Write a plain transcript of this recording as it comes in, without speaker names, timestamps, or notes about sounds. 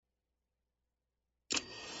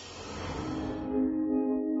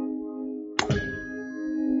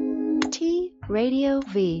Radio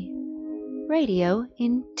V. Radio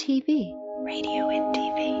in TV. Radio in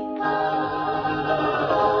TV.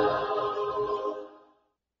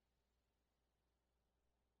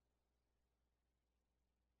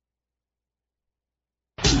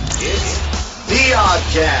 It's the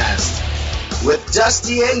ODDCAST with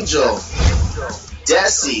Dusty Angel,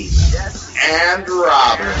 Desi, and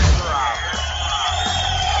Robert.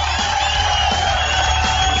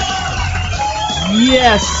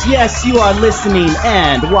 Yes, you are listening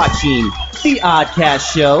and watching the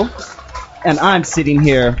ODDCAST show. And I'm sitting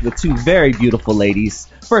here with two very beautiful ladies.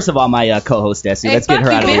 First of all, my co-host, Desi. Hey, let's get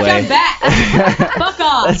her out of the bitch, way. I'm back. Fuck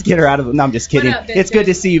off. Let's get her out of the way. No, I'm just kidding. What up, It's good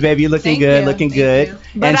to see you, baby. You're looking good, looking good.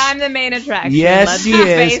 But And I'm the main attraction. Yes, Let's she just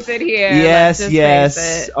is. face it here. Yes.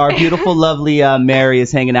 Face it. Our beautiful, lovely Mary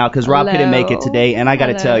is hanging out because Rob couldn't make it today. And I got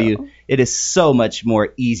to tell you, it is so much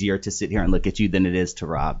more easier to sit here and look at you than it is to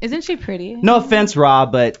Rob. Isn't she pretty? No offense,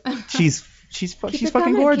 Rob, but she's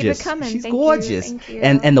fucking gorgeous. Keep it coming. She's Thank gorgeous. you. Thank you.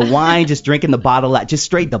 And the wine, just drinking the bottle, just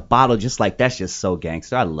straight the bottle, just like that's just so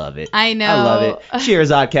gangster. I love it. I know. I love it.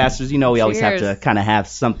 Cheers, Oddcasters. You know we always have to Cheers. kind of have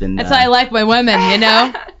something. That's why I like my women, you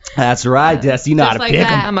know? That's right, Des. You know how Just to like pick that.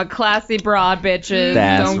 them. I'm a classy broad, bitches.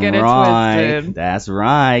 That's Don't get it right. twisted. That's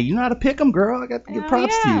right. You know how to pick them, girl. I got to give Oh,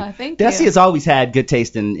 props to yeah. you. Thank Desi you. has always had good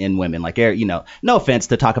taste in women. Like, you know, no offense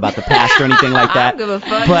to talk about the past or anything like I that. don't give a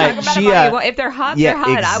fuck. But Talk about she, it all you want. If they're hot, yeah, they're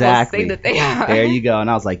hot. exactly. I will say that they are. There you go. And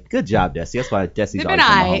I was like, good job, Desi. That's why Desi's They've always been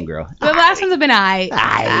been my aight. homegirl. The last ones have been aight.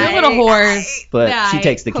 They're little whores. But They're she aight.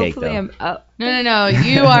 takes the cake, Hopefully though. I'm up. No.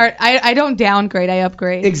 You are. I don't downgrade. I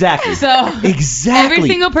upgrade. Exactly. So Exactly. every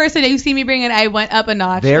single person that you see me bring in, I went up a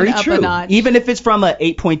notch. Very and up true. A notch. Even if it's from an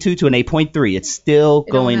 8.2 to an 8.3, it's still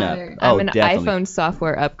It don't going up. matter. Oh, I'm an definitely. iPhone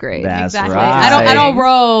software upgrade. That's Exactly. right. I don't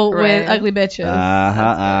roll Right. with ugly bitches.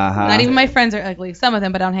 Not Not even my friends are ugly. Some of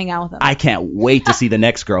them, but I don't hang out with them. I can't wait to see the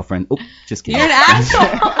next girlfriend. Oh, just kidding. You're an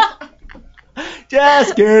asshole.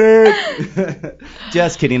 Just kidding.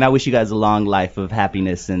 Just kidding. I wish you guys a long life of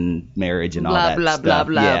happiness and marriage and all Blah, that blah, stuff. blah,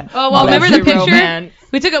 blah. Yeah. Oh well, All that remember the shit. picture? Romance.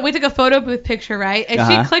 We took a photo booth picture, right? And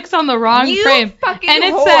Uh-huh. she clicks on the wrong You frame, fucking and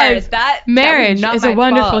it whore. says That marriage was not is a my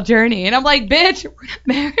wonderful fault. journey. And I'm like, bitch, we're not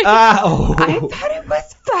married. Oh. I thought it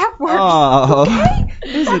was flat work. Oh.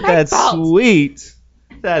 Isn't that fault. sweet?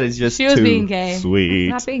 That is just She was too being gay. sweet.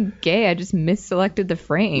 Not being gay. I just misselected the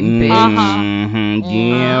frame, bitch.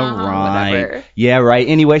 Yeah, right. Whatever. Yeah, right.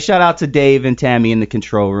 Anyway, shout out to Dave and Tammy in the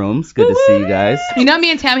control rooms. Good to see you guys. You know,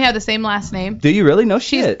 me and Tammy have the same last name. Do you really? No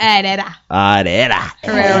She's shit. Herrera. Herrera.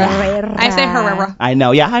 Herrera. I say Herrera. I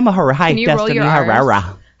know. Yeah, I'm a Herrera. Hi, Can you roll Destiny your R's? Herrera.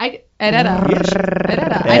 Herrera. Herrera.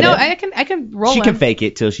 I know. I can roll She them. can fake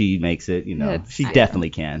it till she makes it. You know, That's- she definitely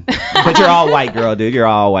can. But you're all white, girl, dude. You're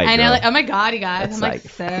all white, I know. girl. Like, oh my god, you guys. That's I'm like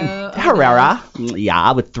like, so. Herrera.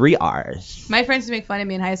 Yeah, with 3 R's. My friends would make fun of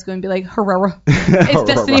me in high school and be like, Herrera. It's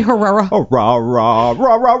Destiny Herrera.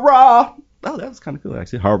 Rah. Oh, that was kind of cool,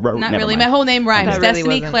 actually. Not Never really. mind. My whole name rhymes. That really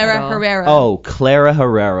Destiny wasn't Clara at all. Herrera. Oh, Clara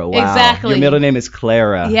Herrera. Wow. Exactly. Your middle name is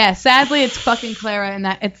Clara. Yeah, sadly it's fucking Clara and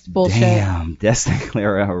that it's bullshit. Damn, Destiny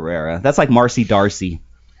Clara Herrera. That's like Marcy Darcy.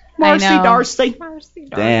 I Marcy know. Darcy.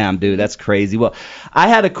 Damn, dude, that's crazy. Well, I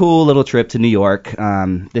had a cool little trip to New York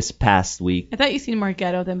this past week. I thought you seemed more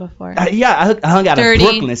ghetto than before. Yeah, I hung out Dirty. in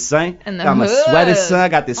Brooklyn, son. In the Got my hood. sweater, son. I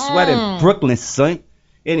got this sweater in Brooklyn, son.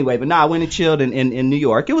 Anyway, but I went and chilled in New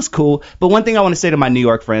York. It was cool. But one thing I want to say to my New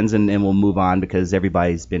York friends, and we'll move on because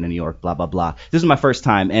everybody's been in New York, blah, blah, blah. This is my first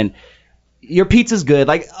time, and your pizza's good.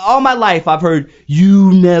 Like, all my life, I've heard,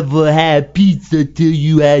 you never had pizza till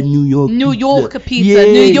you had New York New pizza. York pizza, Yeah,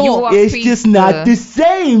 New York it's pizza. just not the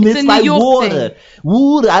same. It's It's a like New York water. thing.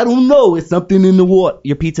 Water, I don't know. It's something in the water.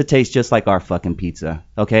 Your pizza tastes just like our fucking pizza.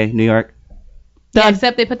 Okay, New York? Yeah, Done.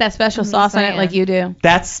 except they put that special sauce on it saying. like you do.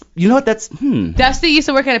 That's, you know what, that's, Dusty used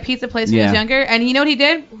to work at a pizza place when he was Yeah. younger, and you know what he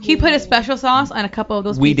did? He put a special sauce on a couple of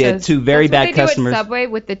those We pizzas. did. 2 very That's what bad they do customers. at Subway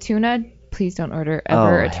with the tuna. Please don't order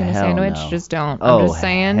ever Oh, a tuna hell sandwich. no. Just don't. Oh, I'm just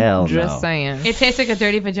saying. hell just no. saying. It tastes like a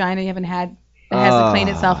dirty vagina you haven't had. It has to clean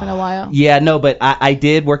itself in a while. Yeah, no, but I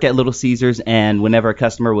did work at Little Caesars, and whenever a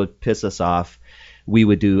customer would piss us off, we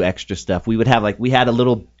would do extra stuff. We would have, like, we had a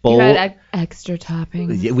little bowl. You had extra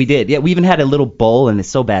toppings. Yeah, we did. Yeah, we even had a little bowl, and it's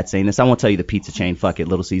so bad saying this. I won't tell you the pizza chain. Fuck it,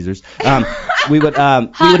 Little Caesars. We would have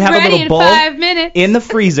a ready little in bowl 5 minutes. in the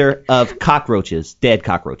freezer of cockroaches, dead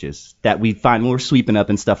cockroaches that we find when we're sweeping up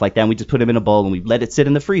and stuff like that. And we just put them in a bowl and we let it sit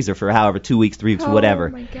in the freezer for however 2 weeks, 3 weeks, whatever.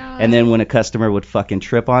 my God. And then when a customer would fucking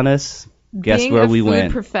trip on us, Guess Being where a we food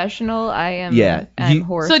went? professional, I am. Yeah, I'm you- So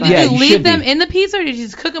horrified. did Yeah, you you leave should them be. in the pizza, or did you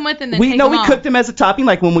just cook them with and then We take no, them we off? cooked them as a topping,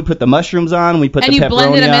 like when we put the mushrooms on, we put And the you pepperoni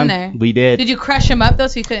blended them on. in there? We did. Did you crush them up though,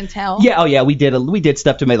 so you couldn't tell? Yeah, oh yeah, we did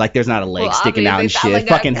stuff to make like there's not a leg Well, sticking out and obviously, shit, it's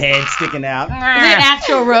not like fucking head sticking out. And then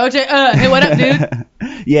actual roach. Hey, what up, dude?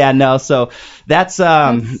 Yeah, no, so that's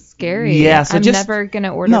That's scary. Yeah, so I'm just never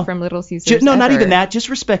gonna order no. from Little Caesars. no, not ever. even that. Just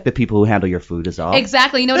respect the people who handle your food is all.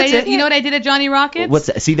 Exactly. You know what That's I did? it. You know what I did at Johnny Rockets? What's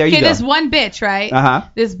that? See, there you Okay, go. this one bitch, right? Uh-huh.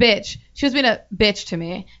 This bitch. She was being a bitch to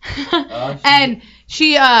me. And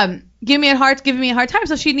she giving me a hard time.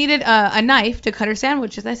 So she needed a knife to cut her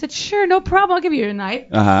sandwiches. I said, sure, no problem. I'll give you a knife.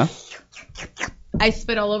 Uh-huh. I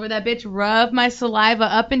spit all over that bitch, rubbed my saliva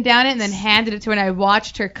up and down it, and then handed it to her. And I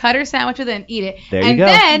watched her cut her sandwiches and eat it. There you and go.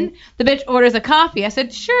 then the bitch orders a coffee. I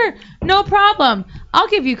said, sure, no problem. I'll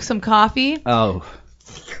give you some coffee. Oh.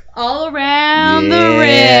 All around the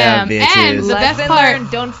Yeah, rim. bitches. And the best Lesson part.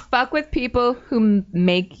 learned, don't fuck with people who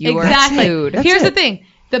make your Exactly. food. Here's the thing.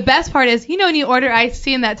 The best part is, when you order iced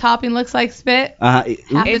tea and that topping looks like spit, half the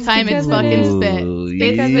It's time it's because it fucking is. spit. Ooh,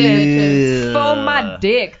 Spit, yeah. spit, bitches. Oh my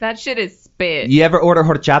dick, that shit is spit. You ever order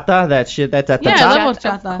horchata? That shit that's at the Yeah, I top? love Of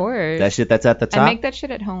horchata. course. That shit that's at the top? I make that shit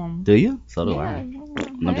at home. Do you? So do Yeah. I.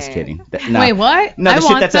 No, I'm just Hey. kidding. No. Wait, what? No, I the shit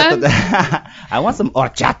want that's some. at the I want some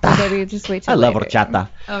horchata. Baby, just wait till I love later. horchata.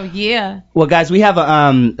 Oh, yeah. Well, guys, we have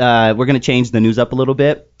we're gonna change the news up a little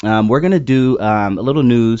bit. We're gonna do a little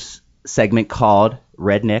news segment called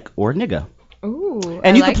Redneck or Nigga. Ooh,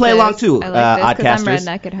 And I you like can play this. along too, I like this 'cause I'm Oddcasters.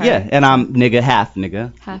 redneck at heart. Yeah, and I'm nigga, half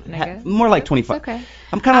nigga. Half nigga. More like 25. It's okay.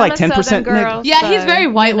 I'm kind of like a 10% Southern girl, nigga. Yeah, he's so, very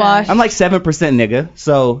whitewashed. I'm like 7% nigga.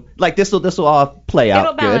 So like this will all play out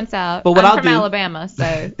It'll balance good. out. But what I'm I'll from do, Alabama, so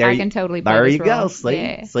I can totally play There this you go. role. See,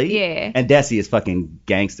 Yeah. see. Yeah. And Desi is fucking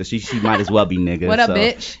gangster. She might as well be nigga. What up, so,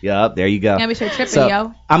 bitch? Yup, there you go. Yeah, we start tripping, So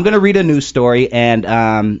yo. I'm gonna read a news story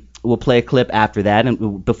and we'll play a clip after that.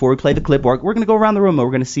 And before we play the clip, we're gonna go around the room and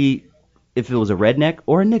we're gonna see if it was a redneck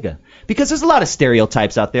or a nigga. Because there's a lot of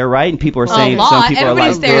stereotypes out there, right? And people are saying a some lot. people Everybody are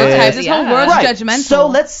like stereotypes. this. This whole Yeah. world's Right. judgmental. So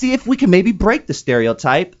let's see if we can maybe break the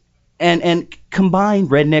stereotype and combine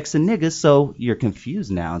rednecks and niggas so you're confused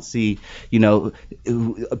now and see,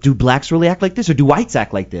 do blacks really act like this or do whites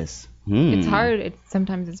act like this? It's hard.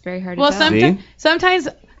 Sometimes it's very hard Well, to tell. sometimes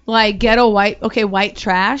like ghetto white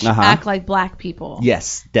trash Uh-huh. act like black people.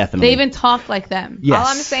 Yes, definitely. They even talk like them. Yes. All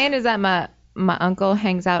I'm saying is that my uncle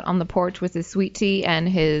hangs out on the porch with his sweet tea and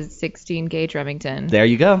his 16 gauge Remington. There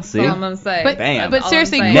you go. See? That's all I'm gonna say. But, Bam. but All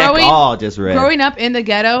seriously, I'm saying. Neck growing all just red. growing up in the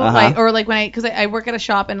ghetto, Uh-huh. like when because I work at a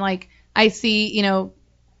shop and like I see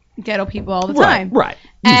ghetto people all the Right, time. right.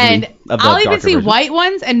 And Usually of the I'll even darker see version. white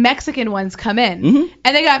ones and Mexican ones come in, Mhm.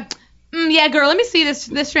 and they got. Yeah, girl, let me see this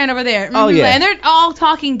strand over there. Oh, yeah. And they're all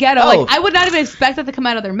talking ghetto. Oh. Like, I would not even expect that to come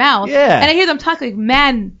out of their mouth. Yeah. And I hear them talk like,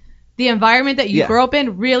 man, the environment that you Yeah. grew up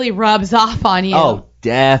in really rubs off on you. Oh,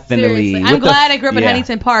 definitely. Seriously. With I'm the- glad I grew up in yeah.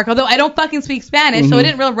 Huntington Park, although I don't fucking speak Spanish, so it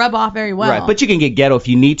didn't really rub off very well. Right, but you can get ghetto if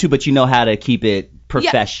you need to, but you know how to keep it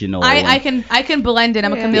professional. I can blend it.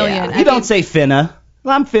 I'm a Yeah. chameleon. Yeah. I You don't can- say finna.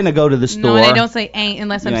 Well, I'm finna go to the store. No, and I don't say ain't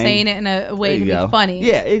unless I'm You ain't. saying it in a way There to you go. be funny.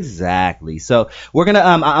 Yeah, exactly. So we're gonna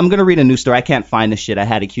I'm gonna read a news story. I can't find the shit. I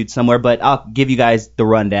had it queued somewhere, but I'll give you guys the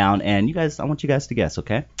rundown, and I want you guys to guess,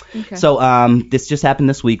 okay? Okay. So this just happened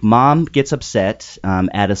this week. Mom gets upset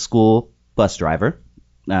at a school bus driver.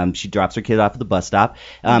 She drops her kid off at the bus stop.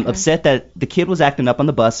 Upset that the kid was acting up on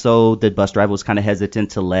the bus, so the bus driver was kind of hesitant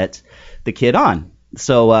to let the kid on.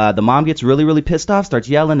 So the mom gets really, really pissed off, starts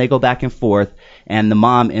yelling. They go back and forth, and the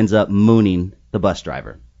mom ends up mooning the bus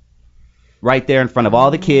driver. Right there in front of all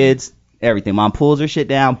the kids, everything. Mom pulls her shit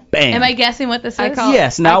down, bam. Am I guessing what this I is? call-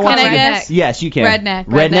 Yes, now I want call you to redneck. guess. Yes, you can. Redneck.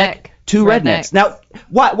 Redneck. Two rednecks. Rednecks. Now,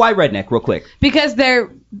 why redneck? Real quick. Because their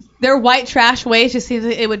white trash ways just seems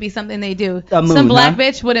like it would be something they do. A moon, Some black huh?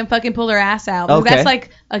 bitch wouldn't fucking pull her ass out. Because Okay. That's like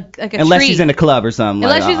a Unless treat. she's in a club or something.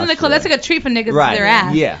 Unless like, she's in the club, shit. that's like a treat for niggas Right, to their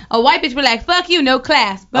ass. yeah. A white bitch be like, "Fuck you, no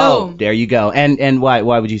class." Boom. Oh, there you go. And why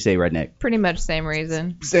would you say redneck? Pretty much same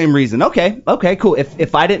reason. Same reason. Okay, cool.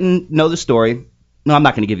 If I didn't know the story, no, I'm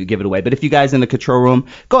not going to give it away. But if you guys in the control room,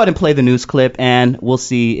 go ahead and play the news clip, and we'll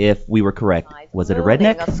see if we were correct. Was it a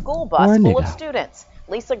redneck A school or bus a full of nigga? students.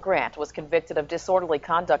 Lisa Grant was convicted of disorderly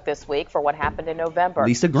conduct this week for what happened in November.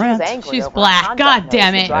 Lisa Grant. She was angry She's over black. a conduct God notice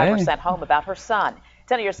damn the it. driver Hey. sent home about her son.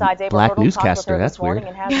 Senator Sides Black April talked with newscaster, her that's this morning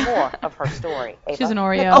weird. and has more of her story. She's an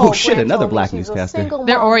Oreo. Oh shit, another black newscaster.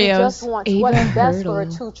 They're Oreos. Just wants what's best for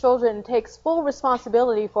her 2 children and takes full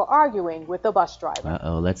responsibility for arguing with the bus driver.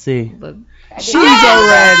 Uh-oh, let's see. She's Yes! a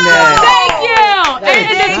redneck. Thank you.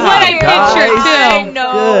 And that's what I pictured too. I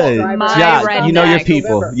know Good my job. redneck. You know your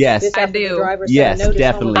people. Yes. I do. Yes,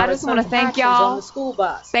 definitely. I just want to thank y'all.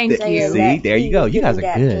 Thank you. See, there you go. You guys are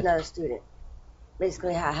good. Another student.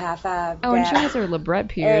 Basically, high five. Oh, and she has her Librette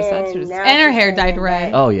pierced. That's just. And her hair dyed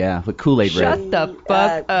red. Oh yeah, with Kool-Aid red. Shut the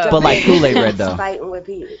fuck up. But like Kool-Aid red though.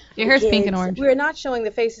 Your hair's pink and orange. We're not showing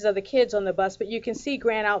the faces of the kids on the bus, but you can see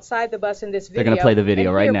Grant outside the bus in this video. They're gonna play the video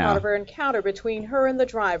and right hear now. part of her encounter between her and the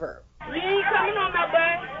driver. You ain't coming on my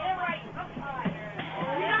bus.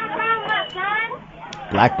 You don't come my son.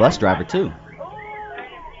 Black bus driver too.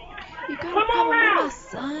 You gotta come on, my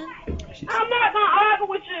son. I'm not gonna argue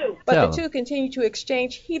with you. But the two continue to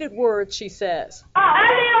exchange heated words, she says. I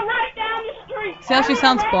live right down the street. See how she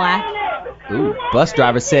sounds black? Ooh, bus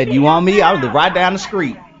driver said, "You want me? I live right down the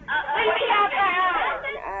street."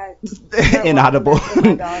 Inaudible.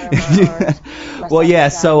 Well, yeah.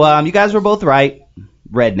 So you guys were both right.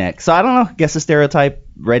 Redneck. So I don't know. Guess the stereotype.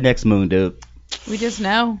 Redneck's moon, dude. We just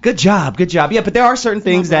know. Good job. Good job. Yeah, but there are certain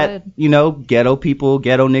things my that ghetto people,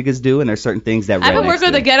 ghetto niggas do, and there's certain things that I've been working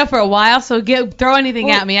with the ghetto for a while, so throw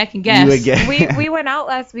anything at me, I can guess. You would guess. We went out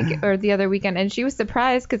last week or the other weekend, and she was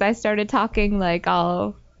surprised because I started talking like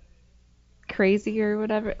all crazy or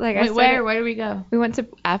whatever. Like Wait, where did we go? We went to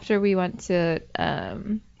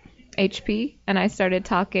HP, and I started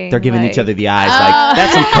talking. They're giving like, each other the eyes. Like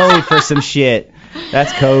that's some code for some shit.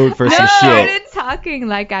 That's code for some I shit. started talking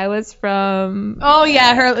like I was from. Oh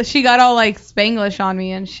yeah, she got all like Spanglish on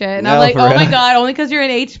me and shit, and No, I'm like, for oh real? my god, only because you're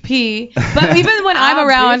in HP. But even when I'm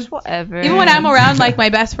around, Bitch, whatever. even when I'm around like my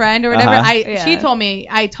best friend or whatever, Uh-huh. she told me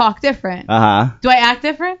I talk different. Uh-huh. Do I act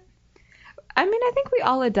different? I mean, I think we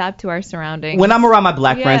all adapt to our surroundings. When I'm around my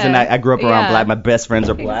black friends, and I grew up around Yeah. black, my best friends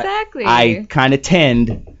are black. Exactly. I kind of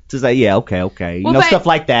tend to say, yeah, okay. Well, but stuff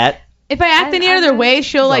like that. If I act any other way,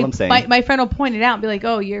 she'll That's all like I'm saying. my friend will point it out and be like,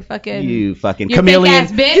 oh, you're fucking You fucking you're chameleon.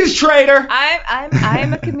 fake ass bitch. You traitor.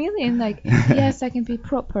 I'm a chameleon. Like, yes, I can be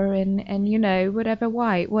proper and whatever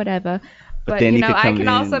white, whatever. But then you I could come can in,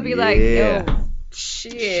 also be like, yeah. yo,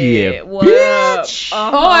 shit, what bitch.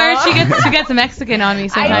 up? Or she gets Mexican on me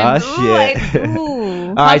sometimes. shit. Ooh.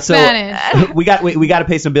 All right, so Spanish. we got to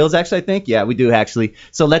pay some bills. Actually, I think we do actually.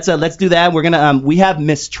 So let's do that. We're gonna we have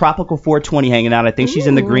Miss Tropical 420 hanging out. I think she's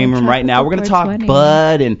in the green room right now. We're gonna talk 420.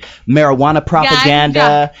 bud and marijuana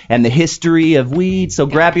propaganda and the history of weed. So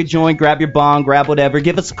grab your joint, grab your bong, grab whatever.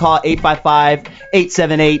 Give us a call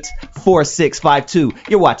 855-878-4652.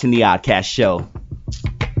 You're watching the ODDCAST show.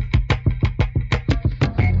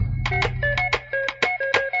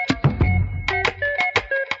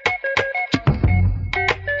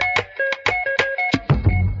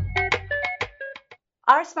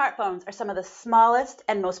 Our smartphones are some of the smallest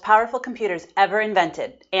and most powerful computers ever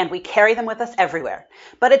invented, and we carry them with us everywhere.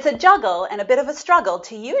 But it's a juggle and a bit of a struggle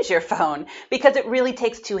to use your phone because it really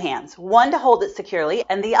takes two hands, one to hold it securely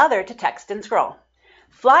and the other to text and scroll.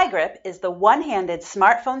 FlyGrip is the one-handed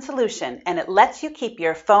smartphone solution, and it lets you keep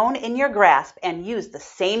your phone in your grasp and use the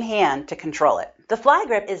same hand to control it. The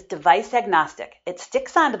FlyGrip is device agnostic. It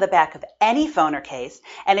sticks onto the back of any phone or case,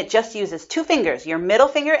 and it just uses two fingers, your middle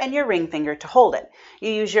finger and your ring finger, to hold it.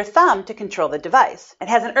 You use your thumb to control the device. It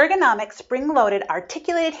has an ergonomic, spring-loaded,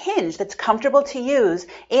 articulated hinge that's comfortable to use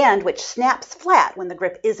and which snaps flat when the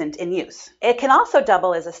grip isn't in use. It can also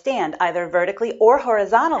double as a stand, either vertically or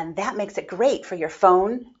horizontal, and that makes it great for your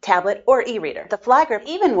phone, tablet, or e-reader. The FlyGrip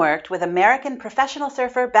even worked with American professional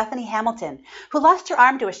surfer Bethany Hamilton, who lost her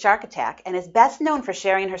arm to a shark attack and is best known for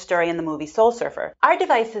sharing her story in the movie Soul Surfer. Our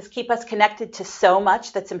devices keep us connected to so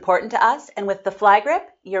much that's important to us, and with the FlyGrip,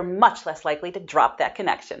 you're much less likely to drop that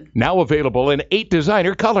connection. Now available in 8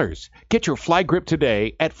 designer colors. Get your FlyGrip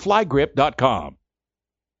today at flygrip.com.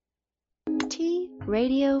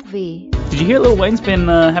 TradioV. Did you hear Lil Wayne's been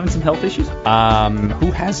having some health issues?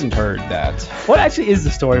 Who hasn't heard that? What actually is the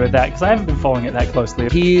story with that? Because I haven't been following it that closely.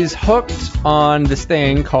 He's hooked on this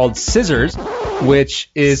thing called scissors, which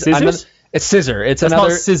is... Scissors? It's scissor. It's That's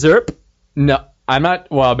another... not scissor. No, I'm not...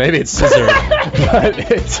 Well, maybe it's scissor. But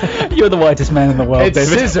it's... You're the whitest man in the world, It's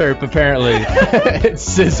David. scissor, apparently. It's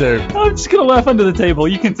scissor. I'm just going to laugh under the table.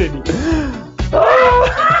 You continue.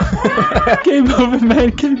 Game over,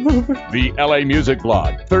 man. Game over. The LA Music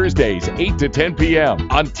Blog, Thursdays, 8 to 10 p.m.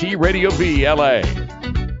 on TradioV LA.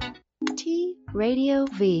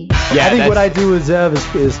 TradioV. Yeah, I think what I do with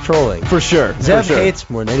Zev is trolling. For sure. Zev hates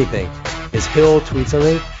more than anything is he'll tweet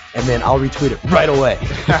something and then I'll retweet it right away.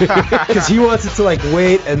 Because he wants it to like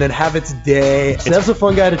wait and then have its day. Zev's a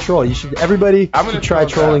fun guy to troll. Everybody should try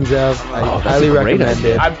trolling Zev. I highly recommend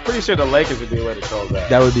it. I'm pretty sure the Lakers would be a way to troll that.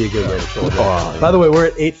 That would be a good way to troll that. By the way, we're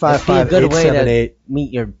at 855-878.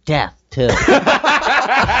 Meet your death, too.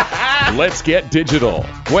 Let's Get Digital,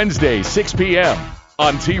 Wednesday, 6 p.m.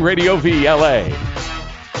 on TradioV LA.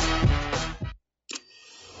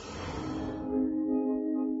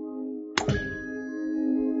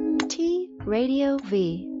 Radio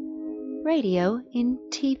V. Radio in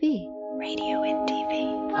TV. Radio in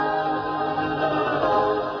TV.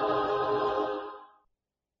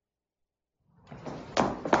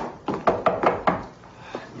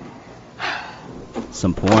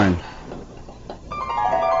 Some porn.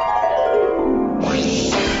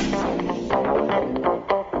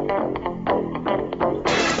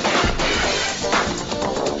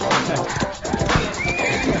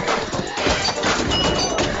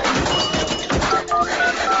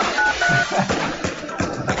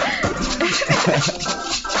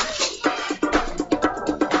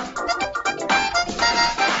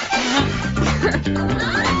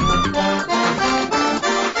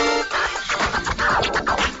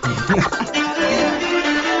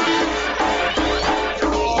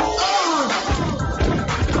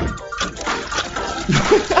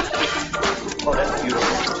 Oh, that's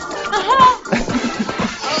beautiful.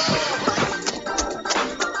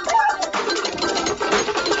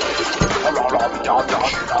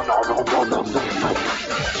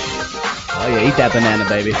 Oh yeah, eat that banana,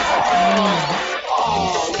 baby.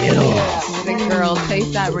 Skittles. Big girl,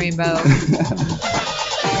 taste that rainbow.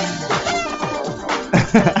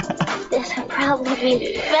 This will probably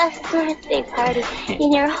be the best birthday party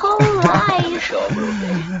in your whole life.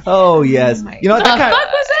 Oh yes. You know what,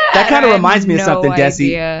 that kind of reminds me of something, Desi.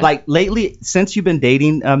 idea. Like lately, since you've been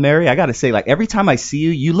dating Mary, I gotta say, like every time I see you,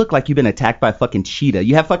 you look like you've been attacked by a fucking cheetah.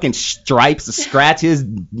 You have fucking stripes, scratches,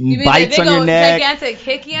 bites on your neck. Gigantic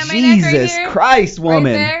hickey on my neck right Jesus here. Christ, woman.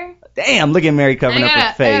 Right there. Damn, look at Mary covering up her I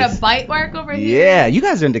got face. a bite mark over here. Yeah, you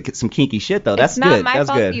guys are into some kinky shit though. That's It's not good. my That's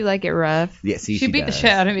fault good. you like it rough. Yeah, see, She beat the does. shit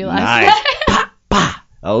out of me last Nice. night.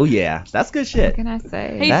 Oh yeah, that's good shit. What can I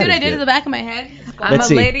say? Hey, you That see what is I did good. to the back of my head? I'm Let's a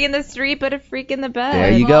see. lady in the street, but a freak in the bed.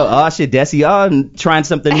 There you go. Oh shit, Desi. Oh, trying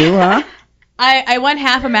something new, huh? I went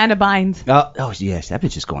half Amanda Bynes. Oh yes, that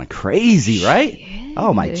bitch is going crazy, right?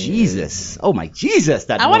 Oh my Jesus. Oh my Jesus.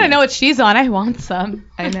 That I want to woman. know what she's on. I want some.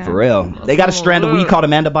 I know. For real. They got a strand of weed called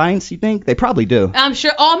Amanda Bynes, you think? They probably do. I'm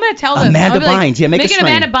sure. Oh, I'm gonna tell them. Amanda I'm gonna be like, Bynes. Yeah, make a it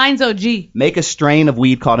strain. Amanda Bynes OG. Make a strain of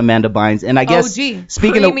weed called Amanda Bynes. And I guess OG.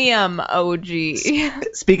 Premium OG.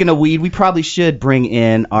 speaking of weed, we probably should bring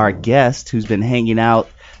in our guest who's been hanging out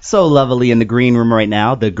so lovely in the green room right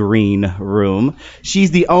now, the green room. She's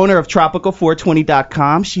the owner of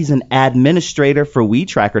Tropical420.com. She's an administrator for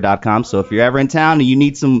WeedTracker.com. So if you're ever in town and you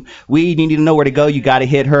need some weed, you need to know where to go, you got to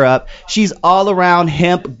hit her up. She's all around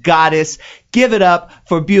hemp goddess. Give it up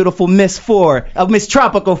for beautiful Miss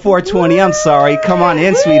Tropical 420. I'm sorry. Come on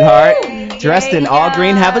in, sweetheart. Dressed in all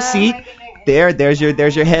green. Have a seat. There's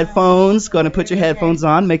your headphones. Going to put your headphones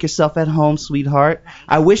on. Make yourself at home, sweetheart.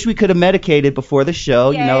 I wish we could have medicated before the show.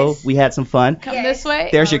 Yes. You know, we had some fun. Come this way.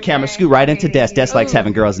 There's your camera. Scoot right into Des. Des likes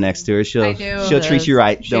having girls next to her. I do. She'll treat you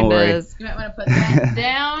right. Don't worry. You might want to put that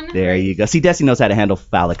down. There you go. See, Desi knows how to handle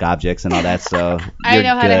phallic objects and all that, so I you're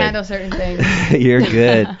know how to good. handle certain things. You're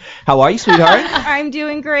good. How are you, sweetheart? I'm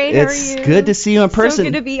doing great. How are It's you? good to see you in person.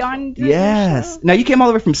 So good to be on. Yes. Now you came all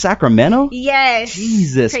the way from Sacramento? Yes.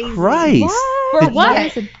 Jesus Crazy. Christ. For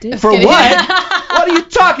what? For what? What are you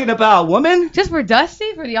talking about, woman? Just for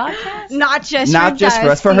Dusty? For the podcast? Not just Not for just for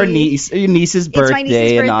us, for her Dusty. your niece's It's my birthday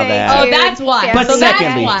niece's and all birthday, that. Oh, that's why. But so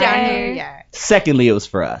secondly- that's Down why. here, yeah. Secondly, it was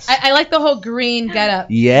for us. I like the whole green getup.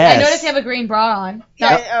 Yes. I noticed you have a green bra on.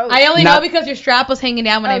 Yeah, I only Now- know because your strap was hanging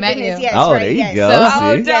down when I met goodness, you. yes, Oh, right, there you yes. go. So- See?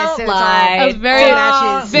 Oh, don't Yes, so it's all- lie. I was very,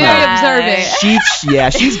 matches. very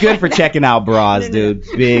observant. She's good for checking out bras, dude.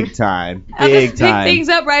 Big time. I'll Big just pick time. things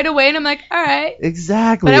up right away, and I'm like, all right.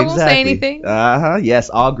 Exactly. But I won't say exactly. anything. Uh-huh. Yes,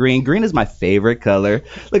 all green. Green is my favorite color.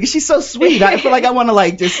 Look, she's so sweet. I feel like I want to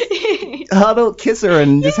like just huddle, kiss her,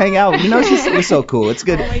 and just hang out. You know, you're so cool. It's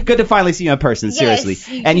good. Good to finally see you in person. Seriously.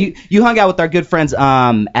 Yes. And you hung out with our good friends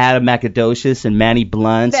Adam Macadocious and Manny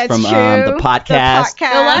Blunts That's from true. the podcast. The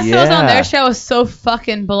last show I was on Yeah. their show was so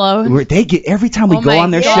fucking blown. They get every time we Oh go my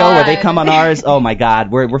on their God. show or they come on ours, oh my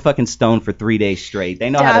God, we're fucking stoned for 3 days straight. They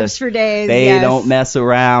know how Dabs to. for days. They yes. don't mess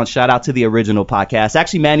around. Shout out to the original podcast.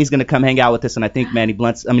 Actually, Manny's gonna come hang out with us, and I think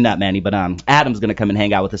not Manny, but Adam's gonna come and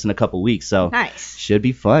hang out with us in a couple weeks. So nice. Should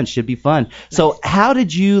be fun. Nice. So how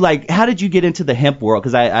did you get into the hemp world?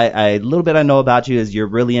 Because I little bit I know about you is you're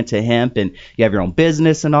really into hemp and you have your own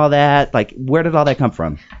business and all that. Like, where did all that come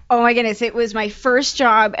from? Oh my goodness, it was my first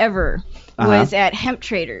job ever. Was at Hemp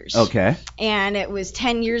Traders. Okay. And it was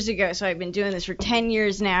 10 years ago, so I've been doing this for 10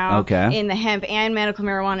 years now. Okay. In the hemp and medical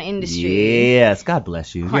marijuana industry. Yes, God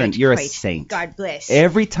bless you. You're a saint. God bless.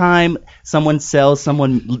 Every time someone sells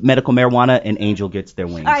someone medical marijuana, an angel gets their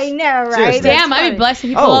wings. I know, right? Seriously. Damn, I'd be blessing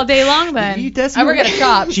people all day long then. I work at a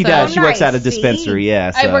shop. She so. does. She works at a dispensary,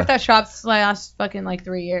 yeah. I worked at shops last fucking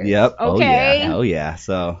 3 years. Yep. Okay. Oh yeah.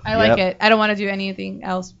 So I like it. I don't want to do anything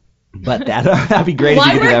else. But that'd be great if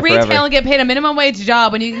you could do that retail forever. and get paid a minimum wage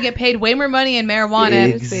job when you can get paid way more money in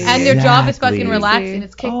marijuana and your job is fucking relaxing.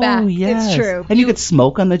 It's kickback. Oh, yes. It's true. And you could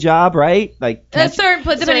smoke on the job, right? Like certain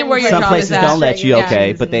places, depending where your some job is places at. don't let you,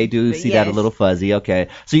 okay, Yes. but they do see Yes. that a little fuzzy, okay.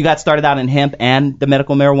 So you got started out in hemp and the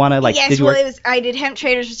medical marijuana, like yes, did you well, work? I did Hemp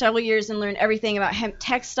Traders for several years and learned everything about hemp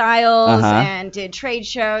textiles and did trade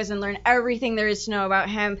shows and learned everything there is to know about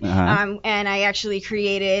hemp. And I actually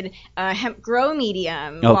created a hemp grow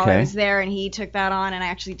medium while I was there, and he took that on, and I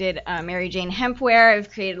actually did Mary Jane hempware.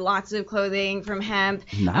 I've created lots of clothing from hemp.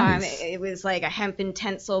 Nice. It was like a hemp and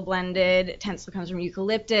tencel blended. Tencel comes from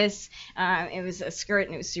eucalyptus. It was a skirt,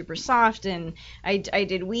 and it was super soft. And I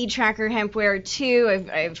did weed tracker hempware too.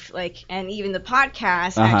 I've and even the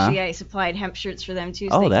podcast. Actually, I supplied hemp shirts for them too.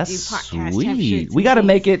 So they that's could do podcast sweet. hemp shirts. We got to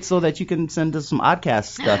make it so that you can send us some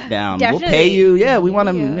Oddcast stuff down. Definitely. We'll pay you. Yeah, we want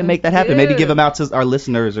to make that happen. Maybe give them out to our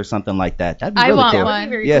listeners or something like that. That'd be really want cool.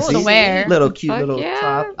 one. Yeah, Cool to wear. Little cute little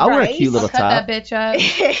top. I'll wear a cute little Cut top. that bitch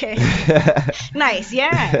up. Nice,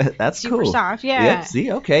 yeah. That's super cool. soft, yeah. Yep,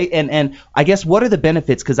 see, okay. And I guess what are the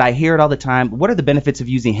benefits? Because I hear it all the time. What are the benefits of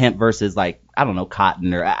using hemp versus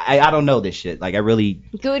cotton or I don't know this shit. Like I really.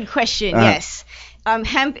 Good question. Yes.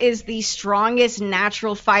 Hemp is the strongest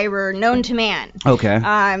natural fiber known to man. Okay.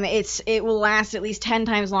 It will last at least 10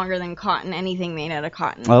 times longer than cotton, anything made out of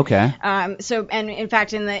cotton. Okay. So in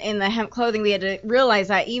fact in the hemp clothing we had to realize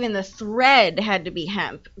that even the thread had to be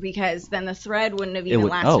hemp, because then the thread wouldn't have even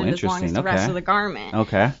lasted as long as the rest of the garment.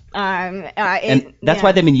 Okay. And that's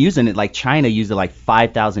why they've been using it. Like China used it like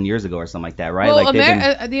 5,000 years ago or something like that, right? Well,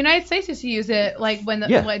 like the United States used to use it like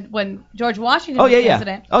when George Washington was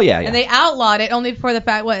president. Oh yeah. And they outlawed it only for the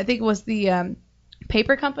fact I think it was the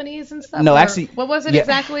paper companies and stuff. No, actually, what was it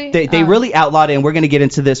exactly? They really outlawed it, and we're going to get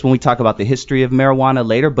into this when we talk about the history of marijuana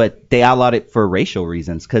later. But they outlawed it for racial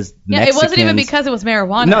reasons because it wasn't even because it was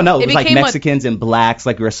marijuana. No, it was like Mexicans and blacks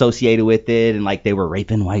were associated with it, and like they were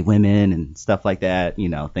raping white women and stuff like that.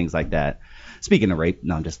 Things like that. Speaking of rape,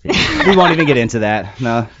 no, I'm just kidding. We won't even get into that.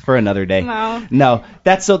 No, for another day. No,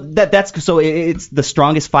 that's so it's the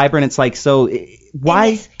strongest fiber, and it's like so.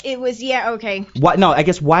 Why? It was okay. Why? No, I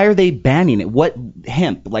guess why are they banning it? What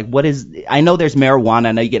hemp? Like what is? I know there's marijuana.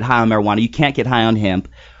 I know you get high on marijuana. You can't get high on hemp.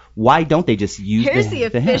 Why don't they just use? Here's the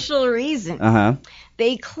official hemp? reason.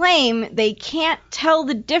 They claim they can't tell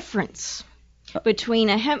the difference between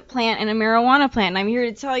a hemp plant and a marijuana plant. And I'm here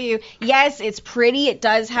to tell you, yes, it's pretty. It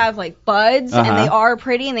does have like buds and they are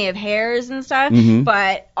pretty and they have hairs and stuff,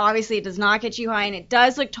 but obviously it does not get you high, and it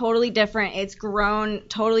does look totally different. It's grown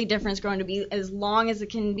totally different. It's grown to be as long as it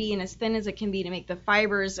can be and as thin as it can be to make the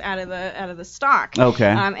fibers out of the stalk. Okay.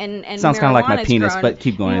 And sounds kind of like my penis, but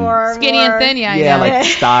keep going. Skinny and thin, yeah. Yeah, like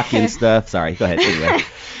stock and stuff. Sorry, go ahead. Anyway.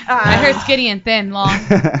 I heard skinny and thin, long.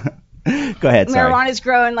 Go ahead, sorry. Marijuana's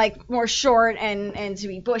growing like more short and to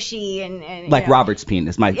be bushy and like Robert's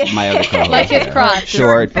penis, my other co-host. Like his crotch.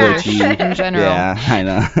 Short, bushy. In general. Yeah, I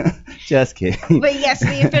know. Just kidding. But yes,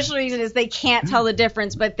 the official reason is they can't tell the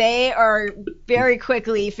difference, but they are very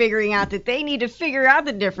quickly figuring out that they need to figure out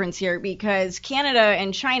the difference here, because Canada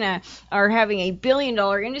and China are having a $1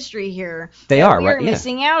 billion industry here. They are, we're right? Yeah.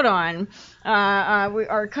 missing out on.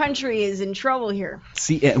 Our country is in trouble here.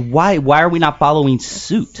 See, why are we not following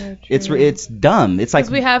suit? So it's dumb. It's like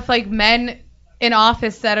because we have like men in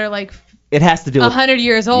office that are like it has to do with 100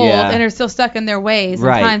 years old and are still stuck in their ways and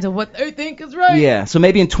kinds of what they think is right. Yeah, so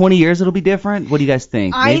maybe in 20 years it'll be different. What do you guys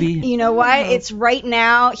think? Maybe. You know what? It's right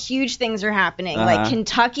now. Huge things are happening. Like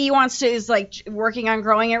Kentucky is like working on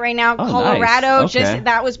growing it right now. Oh, Colorado nice. Okay.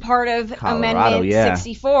 that was part of Amendment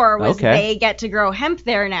 64 was they get to grow hemp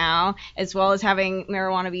there now, as well as having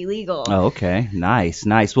marijuana be legal. Oh, okay. Nice.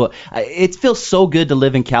 Well, it feels so good to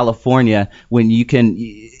live in California when you can.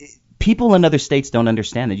 people in other states don't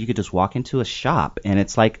understand that you could just walk into a shop and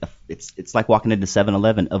it's like walking into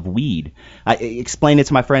 7-Eleven of weed. I explained it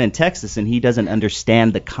to my friend in Texas and he doesn't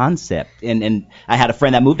understand the concept. And I had a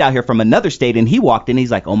friend that moved out here from another state and he walked in and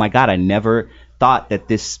he's like, oh my God, I never thought that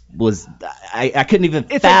this was, I couldn't even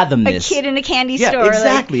fathom like this. A kid in a candy yeah, store.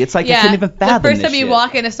 Exactly. Like, it's like I couldn't even fathom the first this time you shit.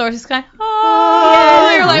 walk in a store, it's just kind of,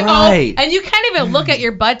 oh, you're like, right. oh, and you can't even look at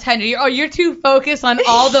your bud tender. You're too focused on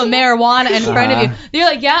all the marijuana in front of you. You're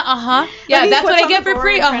like, yeah, yeah, that's what I get for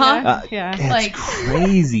free, yeah. It's like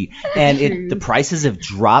crazy, and the prices have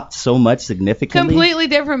dropped so much significantly. Completely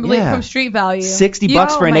different from street value.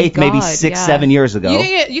 $60 for an eighth, maybe 6-7 years ago.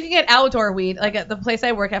 You can get outdoor weed, like at the place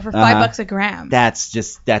I work at, for $5 a gram. That's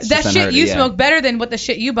just that shit you smoke better than what the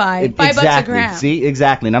shit you buy. $5 a gram. See,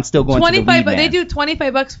 exactly, and I'm still going 25, to the weed but man. they do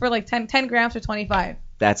 $25 for like 10 grams for 25.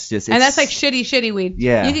 That's just, and that's like shitty weed.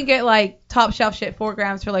 Yeah. You can get like top shelf shit 4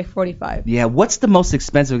 grams for like 45. Yeah, what's the most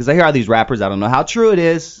expensive? Because I hear all these rappers, I don't know how true it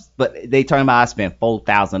is, but they talking about I spent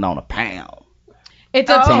 $4,000 on a pound. It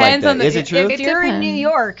depends on the. Is it true? If you're in New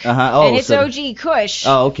York and it's OG Kush,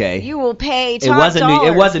 okay, you will pay top It was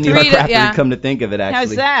a New York rapper. Yeah. Come to think of it, actually.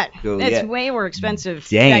 How's that? Cool, That's way more expensive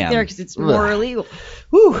Damn. back there because it's more illegal.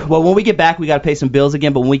 Whew. Well, when we get back, we got to pay some bills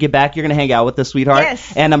again. But when we get back, you're gonna hang out with us, sweetheart.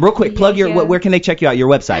 Yes. And real quick, plug your. Where can they check you out? Your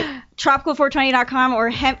website. Tropical420.com or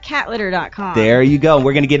hempcatlitter.com. There you go.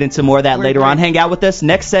 We're going to get into more of that later on. Hang out with us.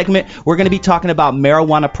 Next segment, we're going to be talking about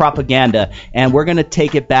marijuana propaganda, and we're going to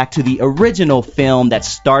take it back to the original film that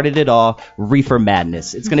started it all, Reefer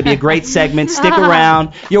Madness. It's going to be a great segment. Stick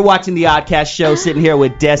around. You're watching the ODDCAST show, sitting here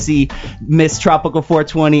with Desi, Miss Tropical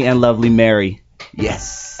 420, and Lovely Mary.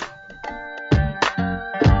 Yes.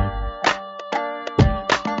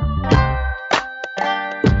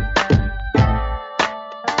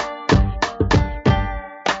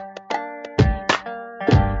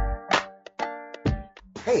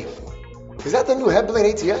 Hey, is that the new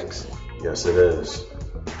Headblade ATX? Yes, it is.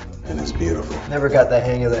 And it's beautiful. Never got the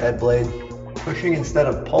hang of the head blade. Pushing instead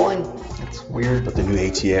of pulling? It's weird. But the new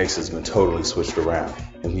ATX has been totally switched around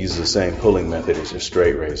and uses the same pulling method as your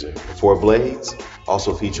straight razor. The 4 blades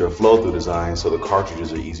also feature a flow-through design so the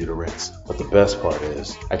cartridges are easy to rinse. But the best part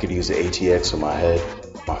is, I could use the ATX on my head,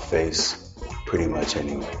 my face, pretty much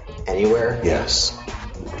anywhere. Anywhere? Yes,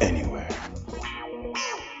 anywhere.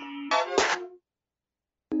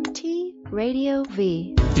 Radio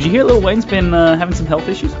V. Did you hear Lil Wayne's been having some health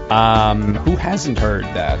issues? Who hasn't heard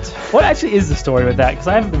that? What actually is the story with that? Because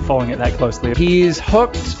I haven't been following it that closely. He's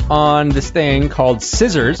hooked on this thing called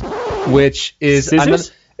Scissors, which is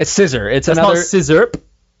Scissors? It's Scissor. It's That's another not Scissor.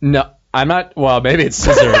 No, I'm not. Well, maybe it's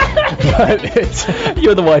Scissor, but it's.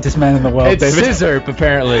 You're the whitest man in the world, It's David. Scissor,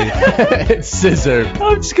 apparently. It's Scissor.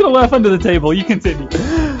 I'm just gonna laugh under the table. You continue.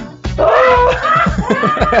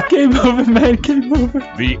 Game over, man. Game over.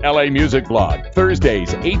 The LA Music Blog,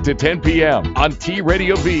 Thursdays, 8 to 10 p.m. on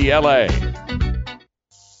TradioV LA.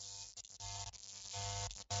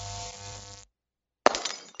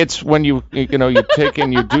 It's when you take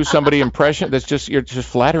and you do somebody impression. You're just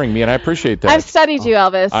flattering me, and I appreciate that. I've studied you,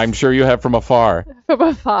 Elvis. I'm sure you have from afar. From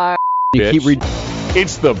afar. You keep reading.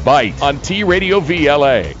 It's The Bite on TradioV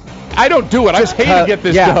LA. I don't do it. I just hate to get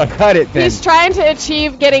this done. Cut it then. He's trying to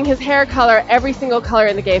achieve getting his hair color every single color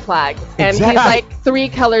in the gay flag. And Exactly. he's like 3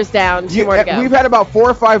 colors down, 2 more to go. We've had about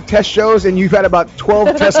 4 or 5 test shows, and you've had about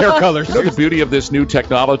 12 test hair colors. You know the beauty of this new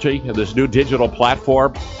technology, this new digital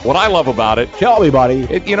platform? What I love about it. Tell me, buddy.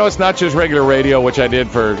 It's not just regular radio, which I did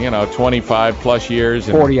for, 25 plus years.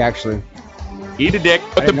 And 40, actually. Eat a dick.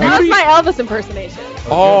 But the That was beauty. my Elvis impersonation.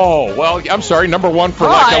 Oh, well, I'm sorry. Number 1 for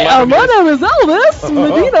Hi, like 11 my years. name is Elvis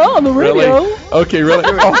Medina on the radio. Really? Okay, really?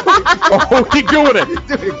 Oh, keep doing it.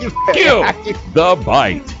 Kill The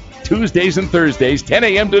Bite. Tuesdays and Thursdays, 10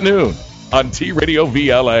 a.m. to noon on TradioV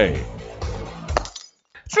LA.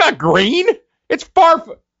 It's not green. It's far.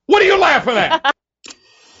 What are you laughing at?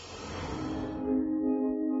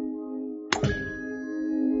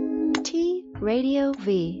 Radio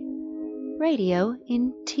V. Radio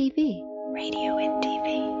in TV. Radio in TV.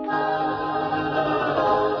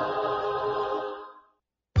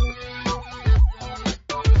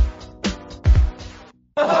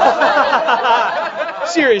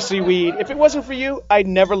 Seriously, Weed, if it wasn't for you, I'd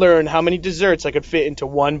never learn how many desserts I could fit into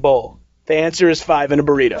one bowl. The answer is 5 in a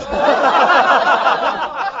burrito.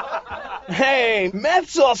 Hey,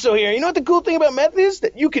 meth's also here. You know what the cool thing about meth is?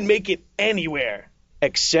 That you can make it anywhere.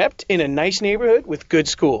 Except in a nice neighborhood with good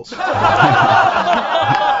schools. Let's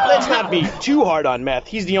not be too hard on meth.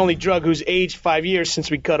 He's the only drug who's aged 5 years since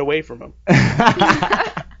we cut away from him.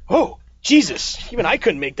 Oh, Jesus, even I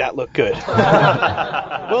couldn't make that look good.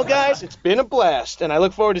 Well, guys, it's been a blast, and I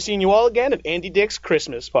look forward to seeing you all again at Andy Dick's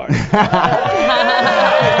Christmas party.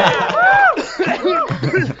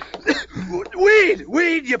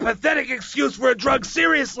 Weed, you pathetic excuse for a drug.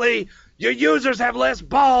 Seriously, your users have less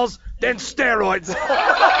balls than steroids.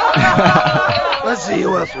 Let's see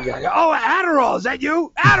who else we got. Oh, Adderall, is that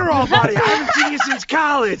you? Adderall, buddy, I haven't seen you since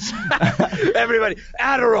college. Everybody,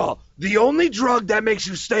 Adderall, the only drug that makes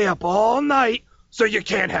you stay up all night so you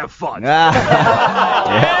can't have fun. Yeah,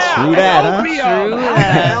 true that, huh? How the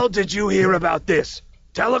hell did you hear about this?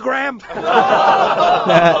 Telegram?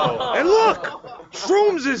 And look,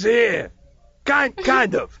 Shrooms is here.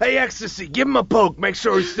 Kind of. Hey, Ecstasy, give him a poke. Make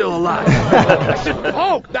sure he's still alive. I said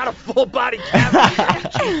poke, not a full body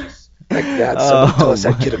cavity. Jesus. My God, someone tell us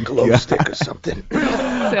I'd get a glow stick or something.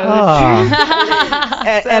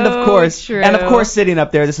 And of course, sitting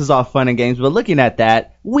up there, this is all fun and games, but looking at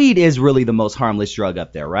that, weed is really the most harmless drug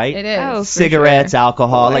up there, right? It is. Oh, cigarettes,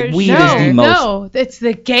 alcohol, like weed is the most. No, it's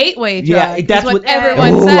the gateway drug. Yeah, that's what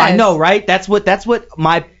everyone says. I know, right? That's what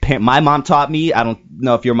my mom taught me. I don't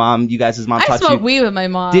know if you guys' mom taught you. I smoked weed with my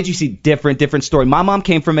mom. Did you see different story? My mom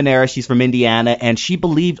came from an era, she's from Indiana, and she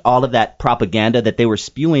believed all of that propaganda that they were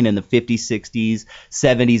spewing in the 50s, 60s,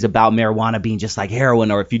 70s about marijuana being just like heroin,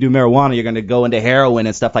 or if you do marijuana, you're going to go into heroin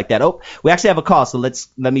and stuff like that. Oh, we actually have a call, so let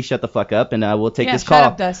me shut the fuck up and we'll take this call.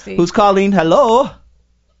 Shut up, Dusty. Who's calling? Hello?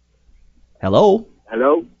 Hello?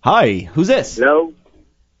 Hello? Hi, who's this? Hello?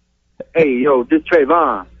 Hey, yo, this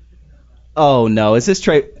Trayvon. Oh, no, is this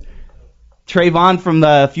Trayvon from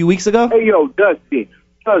a few weeks ago? Hey, yo, Dusty,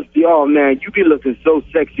 oh man, you be looking so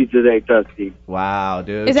sexy today, Dusty. Wow,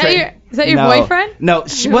 dude. Is that your boyfriend? No.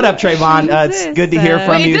 What up, Trayvon? It's good to hear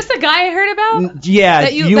from you. Is this the guy I heard about? Yeah,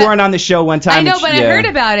 you weren't on the show one time. I know, but I heard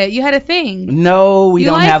about it. You had a thing. No, we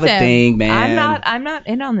don't have a thing, man. I'm not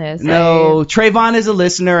in on this. No, Trayvon is a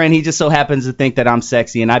listener, and he just so happens to think that I'm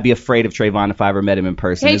sexy, and I'd be afraid of Trayvon if I ever met him in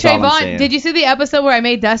person. Hey, Trayvon, did you see the episode where I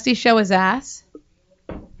made Dusty show his ass?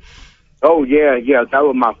 Oh yeah, that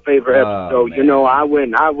was my favorite episode. Man. You know, I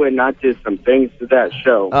went, I did some things to that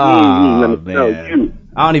show. Let me tell you.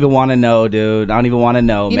 I don't even want to know, dude. I don't even want to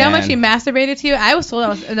know, You know how much he masturbated to you? I was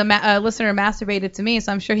told the listener masturbated to me,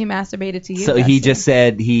 so I'm sure he masturbated to you. So Dusty. He just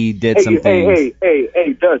said he did some things.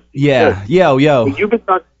 Hey, Dusty. Yeah, Dusty. yo. You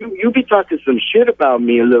be talking some shit about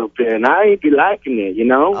me a little bit, and I ain't be liking it, you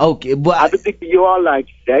know? Okay, well, I be thinking you all like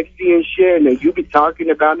sexy and shit, and then you be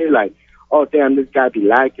talking about me like, oh, damn, this guy be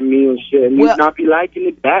liking me and shit, and you not be liking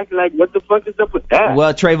it back? Like, what the fuck is up with that?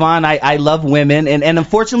 Well, Trayvon, I love women, and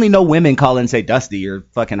unfortunately no women call and say, Dusty, you're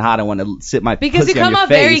fucking hot, I want to sit my because pussy you come on your off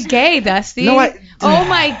face. very gay, Dusty. No, oh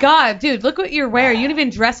my God, dude, look what you're wearing. You don't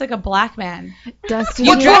even dress like a black man. Dusty,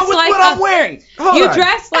 what's wrong with what I'm wearing? You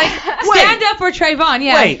dress like, stand up for Trayvon,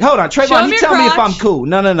 yeah. Wait, hold on, Trayvon, you tell me if I'm cool.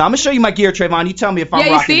 No, I'm going to show you my gear, Trayvon. You tell me if I'm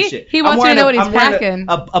rocking you the see? shit. He wants to know what he's packing.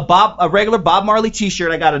 A regular Bob Marley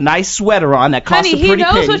t-shirt. I got a nice sweater on that costs a pretty penny.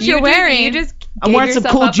 He knows what you're wearing. You just I'm wearing some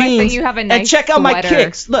cool jeans. You have a nice and check out my sweater.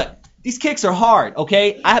 kicks. Look, these kicks are hard,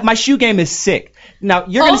 okay? My shoe game is sick. Now,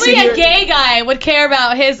 you're going to sit here. Only a gay guy would care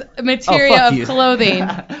about his material of clothing.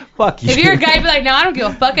 Fuck you. If you're a guy, be like, no, I don't give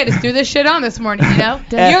a fuck. I just threw this shit on this morning, you know?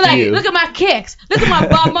 You're like, look at my kicks. Look at my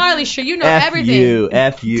Bob Marley shirt. You know everything.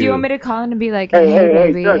 F you. Do you want me to call in and be like, hey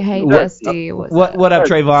baby, hey Dusty, what's up? What up,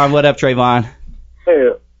 Trayvon? What up, Trayvon? Hey,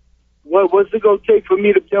 what's it gonna take for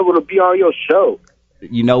me to be able to be on your show?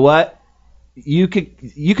 You know what? You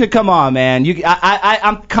could come on, man.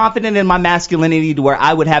 I'm confident in my masculinity to where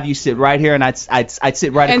I would have you sit right here, and I'd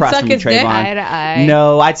sit right across from you, Trayvon. Eye to eye.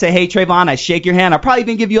 No, I'd say, hey, Trayvon, I'd shake your hand. I'd probably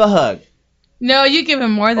even give you a hug. No, you give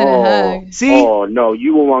him more than a hug. See? Oh no,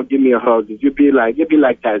 you won't want to give me a hug. It'd be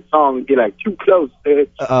like that song. It'd be like too close, bitch.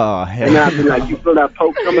 Oh hell. And I'd be like, you feel that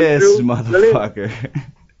poke coming this through? Motherfucker.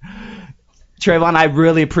 Trayvon, I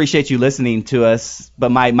really appreciate you listening to us,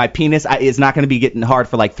 but my penis is not going to be getting hard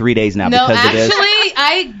for like 3 days now because of this. Actually,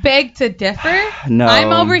 I beg to differ. No.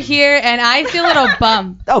 I'm over here and I feel a little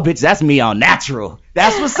bummed. Oh, bitch, that's me all natural.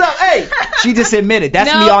 That's what's up. Hey, she just admitted.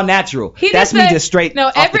 That's me all natural. That's me just straight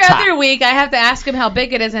off every the top. other week I have to ask him how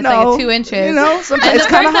big it is, and it's like 2 inches. You know, sometimes and it's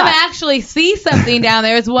the first kind time of hot. I actually see something down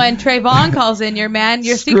there is when Trayvon calls in, your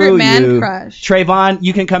Screw secret man you. crush. Trayvon,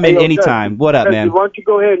 you can come in anytime. What up, man? Why don't you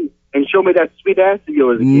go ahead and show me that sweet ass of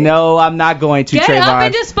yours again. No, I'm not going to, Get Trayvon. up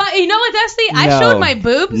and just you know what, Dusty? I No. showed my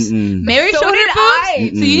boobs. Mary So showed her did boobs.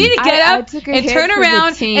 I. So you need to get I up took a and hit turn for the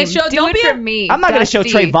around team. and show. Do Don't it be for me. I'm not going to show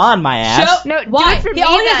Dusty. Trayvon my ass. No, Why? do it for He me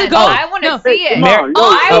only has to then. go. I want to see it. Mary-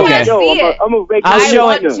 I want okay. to see it. I'm a regular I'll show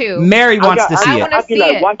want it. to. Mary wants to see I it. want to see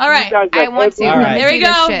it. All right. I want to. All right. There we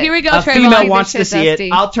go. Here we go, A Trayvon. female wants to see it.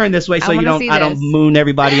 Dusty. I'll turn this way so I you wanna don't. see I don't this. moon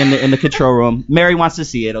everybody in the control room. Mary wants to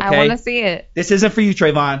see it. Okay. I want to see it. This isn't for you,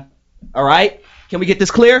 Trayvon. All right. Can we get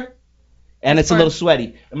this clear? And it's a little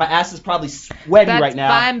sweaty. And my ass is probably sweaty That's right now.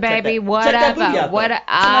 fine, Check baby. that. Check that booty Whatever. out, What? though. It's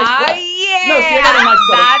a nice butt. Yeah. No, see, I got a nice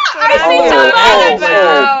butt. That's what I'm talking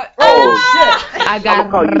about. Oh, shit. I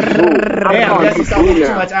got. Damn, that's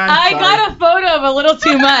too much. I got a photo of a little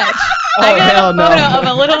too much. Oh, I got hell a no. photo of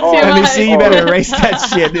a little too much. Let me see. You better erase that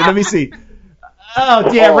shit. Let me see.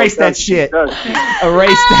 Oh, yeah, erase that shit. Erase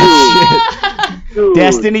that shit.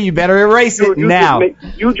 Destiny, you better erase it now.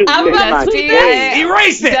 You just I'm made about my to day. tweet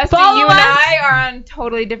Erase it. Dusty, Follow you and us. I are on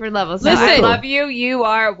totally different levels. So I Listen. love you. You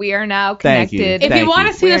are. We are now Thank you. connected. If Thank you want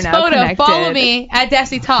to see We are this now photo, connected. follow me at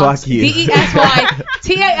Destiny Talks. Fuck you.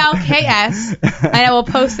 DESYTALKS. And I will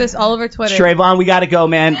post this all over Twitter. Trayvon, we got to go,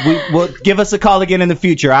 man. We'll give us a call again in the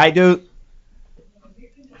future. All right, dude?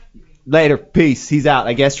 Later. Peace. He's out.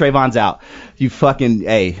 I guess Trayvon's out. You fucking,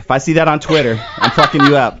 hey, if I see that on Twitter, I'm fucking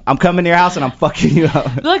you up. I'm coming to your house and I'm fucking you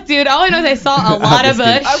up. Look, dude, all I know is I saw a lot of bush.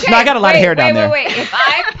 Okay, No, I got a lot of hair down there. Wait. If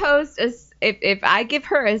I post if I give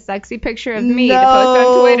her a sexy picture of me to post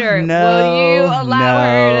on Twitter, will you allow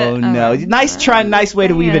her to? No. Nice way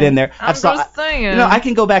to weave it in there. I'm just saying. You know, I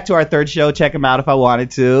can go back to our third show, check him out if I wanted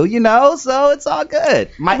to, you know, so it's all good.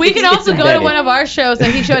 We can also go to one of our shows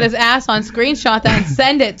that he showed his ass on, screenshot that, and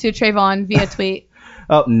send it to Trayvon via tweet,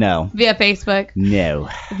 Oh, no. via Facebook, No.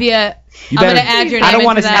 via. You I'm better, gonna add your name I don't into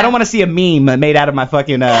wanna, that. I don't want to see a meme made out of my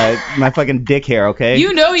fucking dick hair, okay?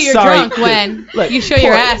 You know you're Sorry. drunk when Look, you show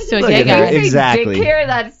your ass to a look gay at her. guy. Exactly. Dick hair,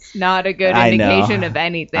 that's not a good I know. indication of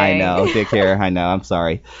anything. I know, dick hair. I know. I'm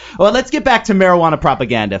sorry. Well, let's get back to marijuana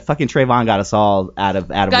propaganda. Fucking Trayvon got us all out of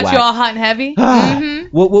whack. Got you all hot and heavy. Mm-hmm.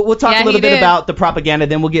 We'll talk Yeah, a little he bit did. about the propaganda.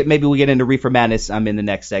 Then maybe we'll get into Reefer Madness in the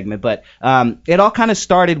next segment. But it all kind of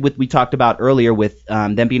started with we talked about earlier with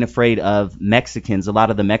them being afraid of Mexicans. A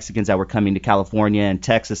lot of the Mexicans that were coming to California and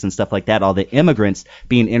Texas and stuff like that. All the immigrants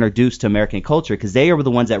being introduced to American culture because they were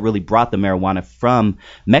the ones that really brought the marijuana from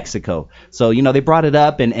Mexico. So you know they brought it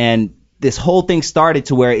up and this whole thing started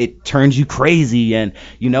to where it turns you crazy and,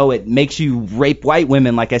 you know, it makes you rape white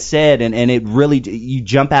women, like I said, and it really, you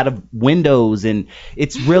jump out of windows and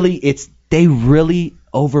they really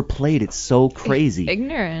overplayed it so crazy.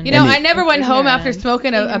 Ignorant. You know, I never went home after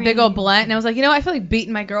smoking a big old blunt, and I was like, you know, I feel like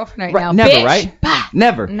beating my girlfriend right now. Never, bitch. right? Bah.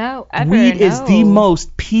 Never. No, ever, Weed is no. the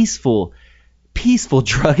most peaceful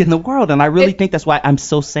drug in the world, and I really think that's why I'm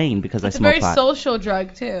so sane because I It's a smoke very pot. social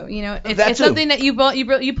drug too. You know, it's That too. something that you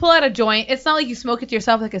pull out a joint. It's not like you smoke it to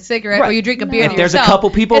yourself like a cigarette or Right. you drink a beer If to there's a yourself. couple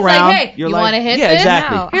people it's around, like, hey, you're you like- want to hit yeah, this?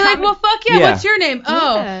 exactly. No. You're like, well, fuck yeah. Yeah. What's your name?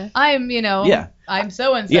 Oh, Yeah. I'm, you know, Yeah. I'm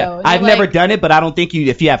so and so. Yeah, I've never done it, but I don't think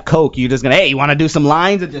if you have Coke, you're just gonna, hey, you want to do some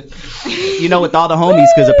lines, and just, you know, with all the homies,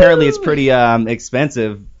 because apparently it's pretty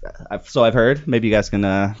expensive. So I've heard. Maybe you guys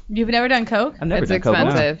can. You've never done coke? I've never It's done Coke. no.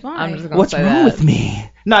 expensive. I'm just gonna What's say wrong that. with me?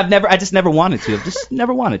 No, I just never wanted to. I've just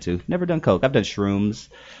never wanted to. Never done Coke. I've done shrooms,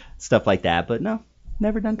 stuff like that, but no,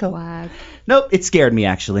 never done Coke. Wow. Nope, it scared me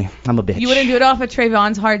actually. I'm a bitch. You wouldn't do it off of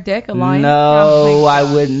Trayvon's hard dick, a line? No, I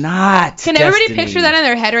would not. Can everybody Destiny. picture that in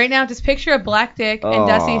their head right now? Just picture a black dick and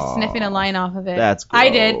Dusty Oh, sniffing a line off of it. that's I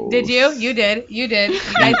did. Did you? You did. You did. You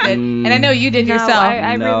guys did. And I know you did No, yourself.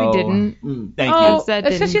 I No. really didn't. Thank Oh, you. That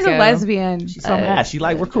it's just she's didn't a go. lesbian. She's so mad. She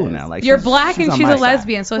like we're cool now. Like You're she's- black and on she's my a side.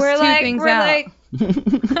 lesbian, so it's We're two like, things we're out. like,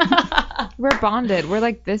 we're bonded. We're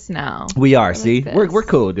like this now. We are. We're See, like we're this.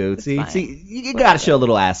 cool, dude. It's See, fine. you gotta show a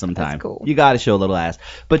little ass sometime. That's cool. You gotta show a little ass.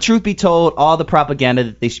 But truth be told, all the propaganda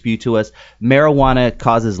that they spew to us, marijuana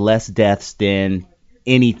causes less deaths than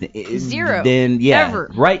anything. Zero. Then yeah,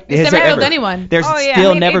 Ever. right? It's Has never there killed ever? anyone. There's Oh, yeah. still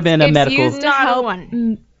I mean, never been a It's medical. used to Not a help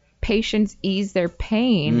one. patients ease their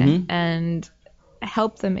pain Mhm. and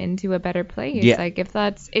help them into a better place. Yeah. Like if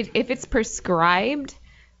it's prescribed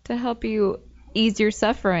to help you ease your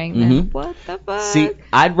suffering, then Mhm. what the fuck? See,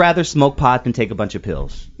 I'd rather smoke pot than take a bunch of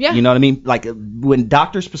pills. Yeah. You know what I mean? Like when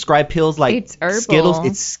doctors prescribe pills like It's herbal. Skittles,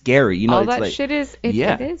 it's scary. You know, all it's that like, shit is it,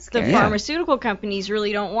 yeah. it is The scary. pharmaceutical companies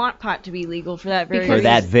really don't want pot to be legal for that very for reason.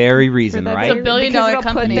 that very reason, For that right? It's a billion-dollar because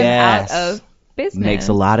it'll company. Put them Yes. out of business. Makes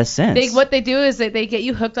a lot of sense. What they do is that they get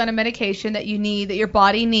you hooked on a medication that you need, that your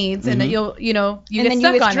body needs, and that you and get then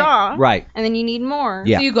stuck you withdraw, on it. Right. And then you need more.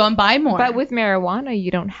 Yeah. So you go and buy more. But with marijuana,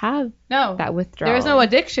 you don't have that withdrawal. There's no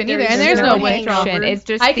addiction either, and There's there's no no withdrawal. addiction. It's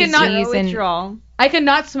just I cannot disease and withdrawal. I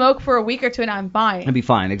cannot smoke for a week or two and I'm fine. It'd be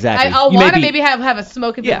fine, exactly. I'll You may want to be- maybe have a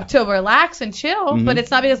smoke to relax and chill, Mhm. but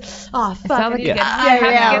it's not because It's fuck. not like you get, you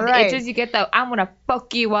get the itches, you get the I want to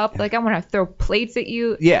fuck you up, like I want to throw plates at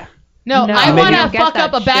you. Yeah. No, No, I you want don't to get fuck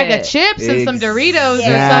up that a bag of shit. chips and some Doritos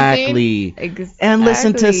Exactly. or something. And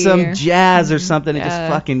listen to some Exactly. jazz or something and just Yeah.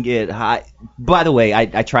 fucking get high. By the way, I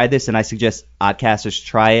tried this and I suggest oddcasters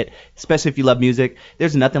try it, especially if you love music.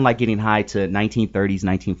 There's nothing like getting high to 1930s,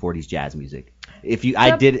 1940s jazz music.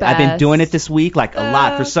 I've been doing it this week like a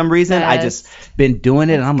lot. For some reason, I just been doing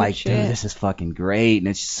it and I'm like, dude, this is fucking great. And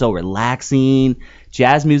it's so relaxing.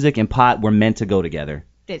 Jazz music and pot were meant to go together.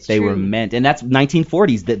 They were meant, and that's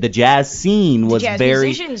 1940s. The jazz scene was jazz very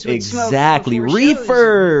musicians would smoke exactly before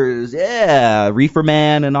reefers, Reefer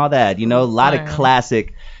Man and all that. A lot of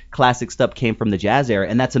classic stuff came from the jazz era,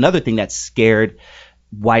 and that's another thing that scared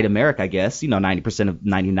white America, I guess.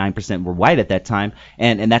 99% were white at that time,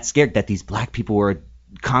 and that scared that these black people were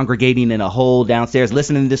congregating in a hole downstairs,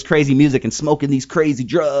 listening to this crazy music and smoking these crazy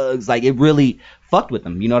drugs. Like it really fucked with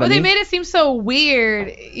them. You know what I mean? They made it seem so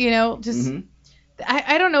weird. Just.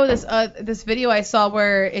 I don't know this video I saw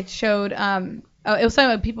where it showed it was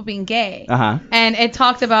talking about people being gay. And it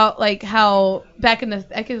talked about like how back in I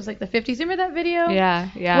think it was like the 50s. Remember that video?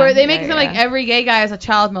 Yeah. Where they make it sound like every gay guy is a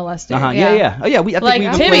child molester. Yeah. Oh yeah. I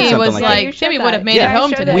think we Timmy played was something like Timmy would have made it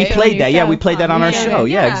home today. We played that. Yeah, we played that on our show.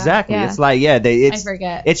 Yeah, exactly. Yeah. It's like I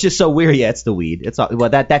forget. It's just so weird. Yeah, it's the weed. It's all,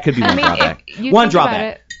 well that could be one drawback. One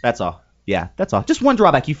drawback. That's all. Yeah, that's all. Just one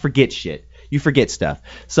drawback. You forget shit. You forget stuff.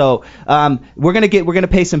 So we're gonna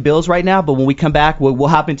pay some bills right now, but when we come back, we'll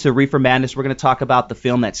hop into Reefer Madness. We're gonna talk about the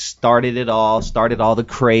film that started all the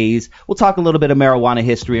craze. We'll talk a little bit of marijuana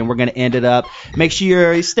history, and we're gonna end it up. Make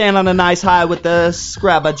sure you stand on a nice high with us.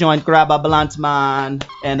 Grab a joint, grab a blunt, man,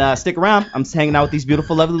 and stick around. I'm just hanging out with these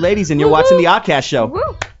beautiful, lovely ladies, and you're watching the ODDCAST show.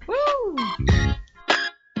 Woo.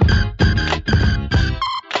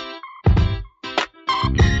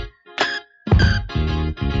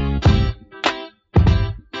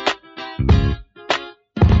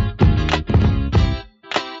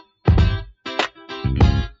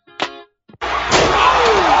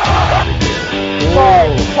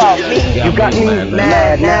 You got me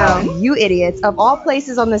mad now. You idiots. Of all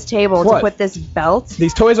places on this table What? to put this belt,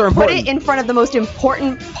 These toys are put important. it in front of the most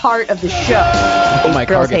important part of the show. Oh, my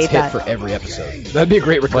car Girls gets hate hit that. for every episode. That'd be a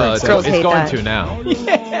great recurring Well, Girls it's hate going that. to now.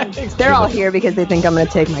 They're all here because they think I'm going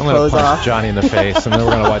to take my I'm going clothes to punch off. Johnny in the face, and then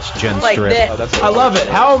we're going to watch Jen Like strip. this. I love it.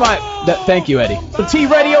 How am I? Thank you, Eddie.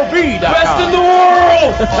 TradioV.com. Best in the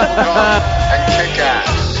world. And kick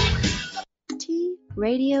ass.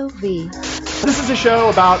 Radio V. This is a show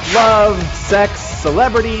about love, sex,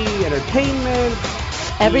 celebrity, entertainment.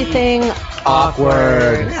 Everything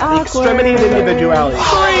Awkward. The extremity of individuality.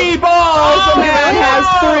 3 balls. A man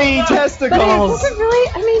has 3 testicles. Is it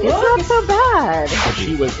really? I mean, it's not so bad.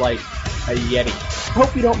 She was like a yeti.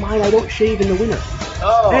 Hope you don't mind. I don't shave in the winter.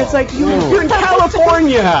 Oh. And it's like you're in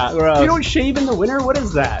California. You don't shave in the winter. What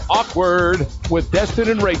is that? Awkward with Destin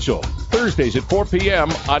and Rachel. Thursdays at 4 p.m.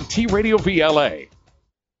 on TradioV LA.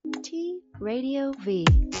 Radio V.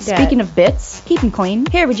 Speaking of bits, keep them clean.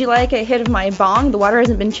 Here, would you like a hit of my bong? The water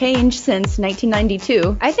hasn't been changed since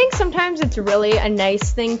 1992. I think sometimes it's really a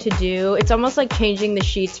nice thing to do. It's almost like changing the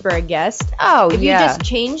sheets for a guest. Oh, if yeah. you just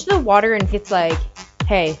change the water and it's like,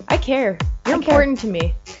 hey, I care. You're important to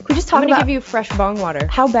me. Could we just talk I'm gonna about give you fresh bong water.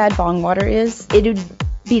 how bad bong water is? It would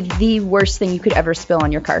be the worst thing you could ever spill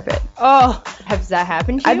on your carpet. Oh, has that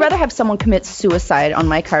happened to you? I'd rather have someone commit suicide on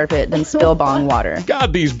my carpet than spill bong water.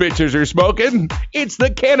 God, these bitches are smoking. It's the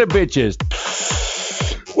Canna Bitches.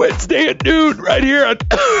 Wednesday at noon, right here on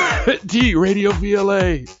Radio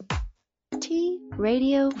VLA.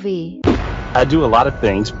 Radio V. I do a lot of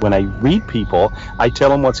things. When I read people, I tell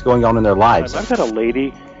them what's going on in their lives. I've got a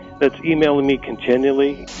lady that's emailing me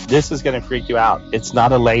continually. This is going to freak you out. It's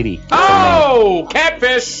not a lady. It's Oh,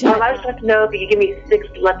 catfish! I just like to know if you give me 6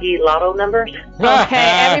 lucky lotto numbers.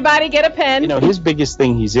 Okay, everybody get a pen. You know, his biggest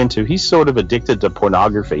thing he's into, he's sort of addicted to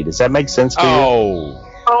pornography. Does that make sense to you?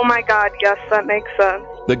 Oh my God, yes, that makes sense.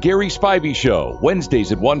 The Gary Spivey Show,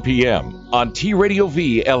 Wednesdays at 1 p.m. on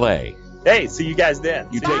TradioV LA. Hey, see you guys then.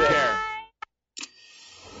 You take care.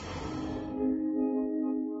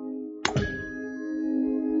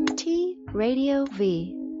 Radio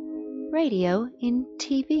V. Radio in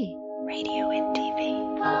TV. Radio in TV.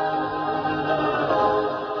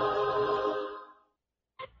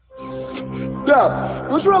 up?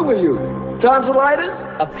 What's wrong with you? Tonsillitis?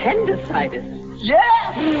 Appendicitis.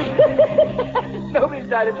 Yes! Nobody's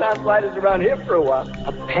died of tonsillitis around here for a while.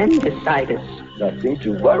 Appendicitis. Nothing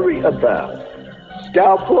to worry about.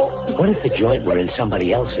 Scalpel? What if the joint were in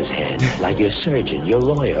somebody else's hand, like your surgeon, your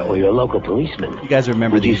lawyer, or your local policeman? You guys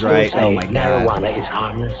remember Would you these, still right? say Oh my god. marijuana is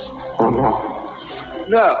harmless?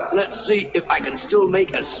 No, let's see if I can still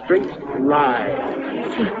make a straight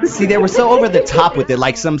line. See, they were so over the top with it.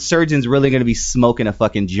 Like some surgeon's really gonna be smoking a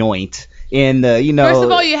fucking joint in the, you know. First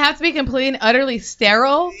of all, you have to be completely and utterly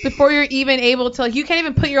sterile before you're even able to. Like, you can't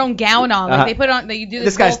even put your own gown on. Like they put on. You do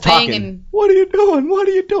this guy's whole thing talking. and. What are you doing? What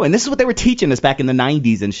are you doing? This is what they were teaching us back in the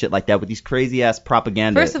 90s and shit like that with these crazy ass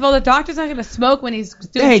propaganda. First of all, the doctor's not gonna smoke when he's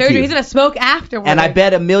doing Thank surgery. you. He's gonna smoke afterwards. And I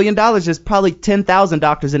bet $1 million there's probably 10,000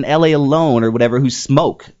 doctors in LA alone or whatever who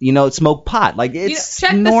smoke. You know, smoke pot. Like it's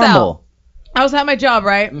check normal. this out. I was at my job,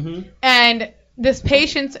 right? And this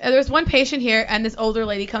patient, there's one patient here, and this older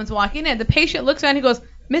lady comes walking in. The patient looks around and he goes,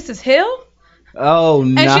 "Mrs. Hill?" Oh,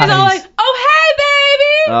 And nice. she's all like, "Oh, hey,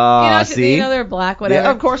 baby!" Oh, you know, see? You know they're black, whatever.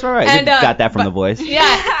 Yeah, of course, all right. And, You got that from the voice. Yeah.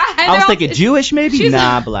 And I was they're all- thinking Jewish, maybe? she's-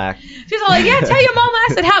 Nah, black. She's all like, "Yeah, tell your mom I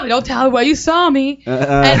said hi, but don't tell her where you saw me."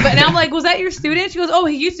 But now I'm like, "Was that your student?" She goes, "Oh,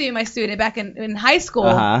 he used to be my student back in high school,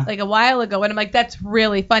 like a while ago." And I'm like, "That's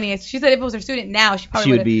really funny." She said if it was her student now, she probably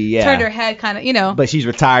She would would be, have yeah. turned her head kind of, you know. But she's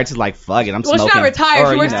retired. She's like, fuck it, I'm Well, smoking. she's not retired.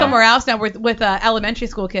 Or, She works you know, somewhere else now with elementary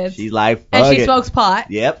school kids. She's like, fuck And she it. smokes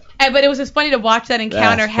pot. Yep. But it was just funny to watch that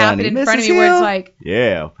encounter That's happen funny. in front of Mrs. me, where it's Hill? like,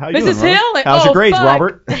 Yeah. How you Mrs. doing, Robert? Hill? Like, How's your oh, grades, fuck.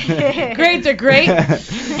 Robert? grades are great.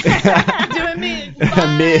 Doing me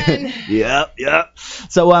fine. Yep.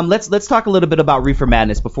 So let's talk a little bit about Reefer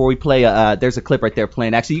Madness before we play. There's a clip right there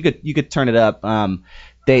playing. Actually, you could turn it up.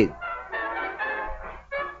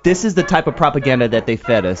 This is the type of propaganda that they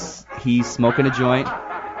fed us. He's smoking a joint,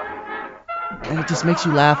 and it just makes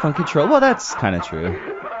you laugh uncontrollable. Well, that's kind of true.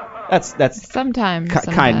 That's sometimes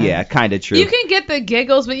kind of true. You can get the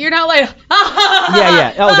giggles, but you're not like,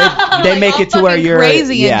 Yeah. Oh, they like make all it to where fucking you're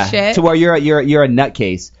crazy and shit. to where you're a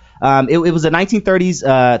nutcase. It was a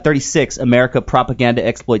 1930s, 36 America propaganda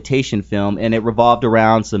exploitation film, and it revolved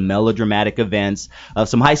around some melodramatic events of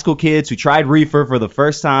some high school kids who tried reefer for the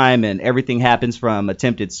first time, and everything happens from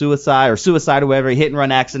attempted suicide or whatever, hit and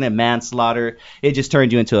run accident, manslaughter. It just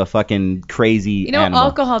turned you into a fucking crazy You know, animal.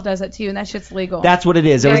 alcohol does that to you, and that shit's legal. That's what it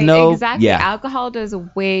is. There was no exactly. yeah. Alcohol does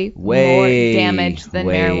way more damage than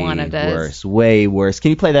marijuana does. Way worse.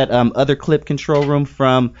 Can you play that other clip, control room,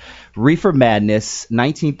 from Reefer Madness,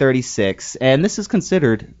 1936, and this is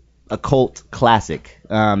considered a cult classic.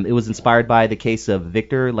 It was inspired by the case of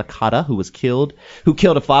Victor Licata, who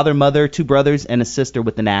killed a father, mother, 2 brothers, and a sister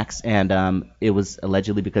with an axe, and it was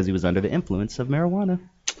allegedly because he was under the influence of marijuana.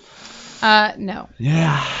 No.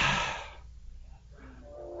 Yeah.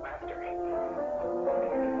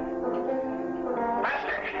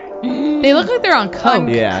 They look like they're on coke.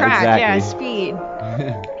 Yeah, Crack, exactly. yeah, speed.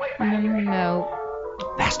 No.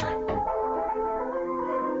 Faster.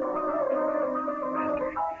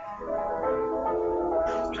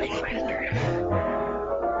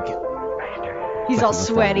 He's all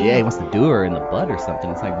sweaty. Yeah, he wants to do her in the butt or something.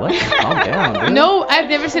 It's like, what? Calm down, dude. No, I've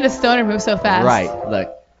never seen a stoner move so fast. Right,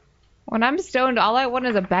 look. When I'm stoned, all I want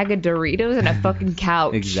is a bag of Doritos and a fucking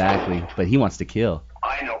couch. Exactly, but he wants to kill.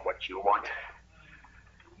 I know what you want.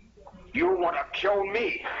 You want to kill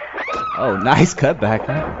me. Oh, nice cutback,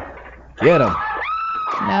 huh? Get him.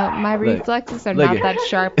 No, my Look. reflexes are Look not at- that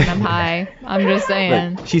sharp when I'm high. I'm just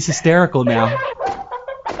saying. Look, she's hysterical now.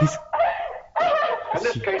 In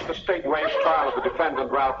this case, the state waived trial of the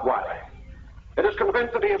defendant, Ralph Wiley. It is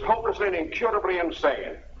convinced that he is hopelessly and incurably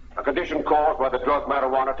insane, a condition caused by the drug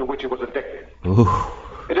marijuana to which he was addicted. Ooh.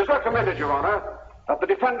 It is recommended, Your Honor, that the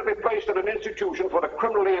defendant be placed in an institution for the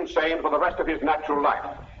criminally insane for the rest of his natural life.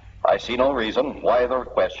 I see no reason why the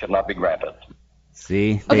request should not be granted.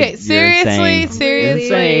 See? Okay, seriously.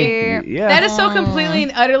 Yeah. That is so completely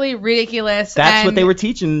and utterly ridiculous. That's what and, they were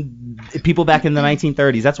teaching people back in the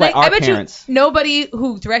 1930s. That's why like, our I bet parents... you nobody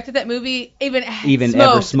who directed that movie even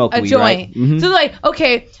ever smoked a weed, joint. right? Mhm. So like,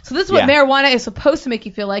 okay, so this is what Yeah. marijuana is supposed to make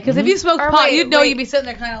you feel like. Because if you smoked pot, you'd know you'd be sitting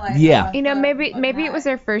there kind of like, Yeah. You know, maybe it was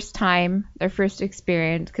their first time, their first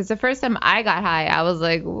experience. Because the first time I got high, I was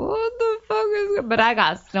like, what the fuck is it? But I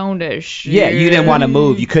got stoned as shit. Yeah, you didn't want to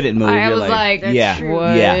move. You couldn't move. I You're was like, that's yeah, true.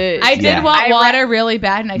 yeah. I did want water really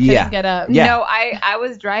bad and I couldn't Yeah. get up. Yeah. No, I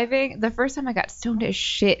was driving. The first time I got stoned as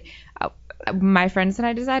shit, my friends and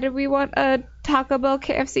I decided we want a Taco Bell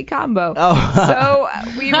KFC combo. Oh. So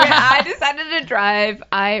I decided to drive.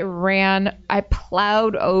 I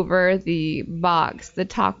plowed over the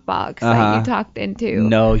talk box that you talked into.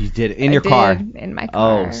 No, you did. In your car? In my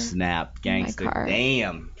car. Oh, snap. Gangster.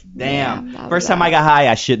 Damn. Yeah, First time I got high,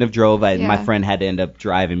 I shouldn't have drove. My friend had to end up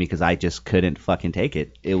driving me because I just couldn't fucking take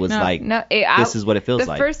it. It was this is what it feels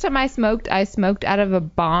like. The first time I smoked out of a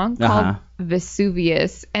bong called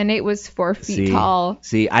Vesuvius, and it was 4 feet tall.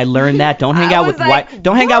 See, I learned that. Don't hang out with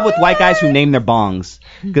white guys who name their bongs,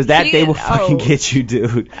 because they will fucking get you,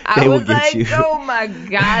 dude. They will get you. Oh my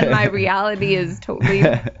god, my reality is totally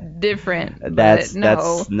different. Did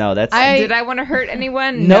I want to hurt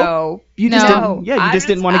anyone? Nope. No. You just didn't. Yeah, you just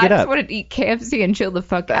didn't want to get up. I just wanted to eat KFC and chill the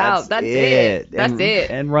fuck out. That's it. That's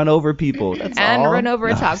it. And run over people. That's all. And run over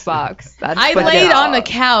a talk box. I laid on the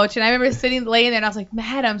couch, and I remember laying there, and I was like,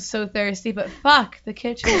 man, I'm so thirsty, but fuck, the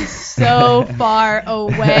kitchen is so far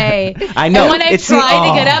away. I know. And when I tried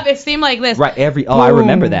to get up, it seemed like this. Right. I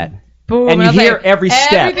remember that. Boom. And you hear every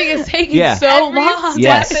step. Everything is taking so long.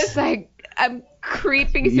 Yes. It's like I'm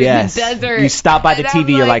creeping through the desert. You stop by the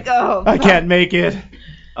TV, you're like, oh, I can't make it.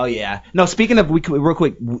 Oh, yeah. No, speaking of, real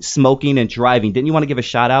quick, smoking and driving, didn't you want to give a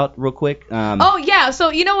shout out real quick? Oh, yeah. So,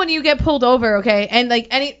 when you get pulled over, okay, and and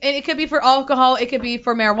it could be for alcohol, it could be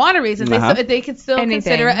for marijuana reasons. They could still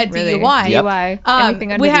consider it a DUI. Yep.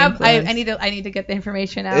 Anything under the influence. I need to get the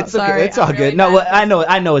information out. It's Sorry. Okay. It's all good. No,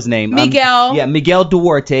 I know his name. Miguel. Miguel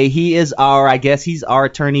Duarte. He is he's our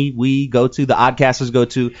attorney. We go to, the Oddcasters go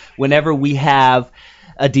to whenever we have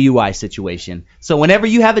a DUI situation. So whenever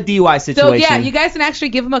you have a DUI situation. So, you guys can actually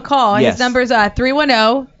give him a call. Yes. His number is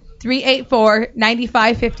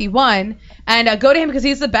 310-384-9551. And go to him because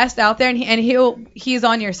he's the best out there, and he's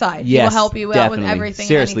on your side. Yes, he will help you out with everything.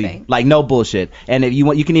 Seriously, anything. like no bullshit. And if you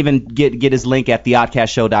want, you can even get his link at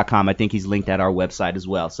theoddcastshow.com. I think he's linked at our website as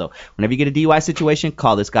well. So whenever you get a DUI situation,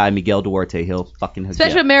 call this guy Miguel Duarte. He'll fucking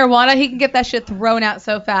especially with marijuana, he can get that shit thrown out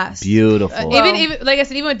so fast. Beautiful. Even like I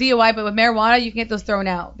said, even with DUI, but with marijuana, you can get those thrown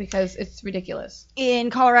out because it's ridiculous. In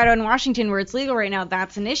Colorado and Washington, where it's legal right now,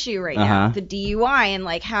 that's an issue right now. The DUI, and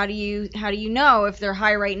like how do you know if they're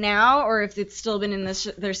high right now or if it's still been in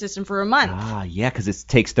their system for a month? Yeah, because it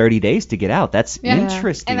takes 30 days to get out. That's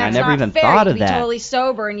interesting. And that's I never not even fair. thought You of can be that. totally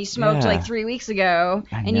sober and you smoked like 3 weeks ago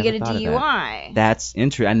and you get a DUI. That's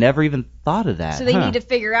interesting. I never even thought of that. So they need to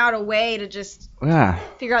figure out a way to just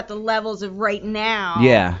figure out the levels of right now.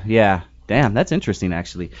 Yeah. Damn, that's interesting,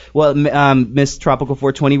 actually. Well, Miss Tropical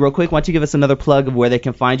 420, real quick, why don't you give us another plug of where they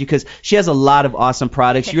can find you? Because she has a lot of awesome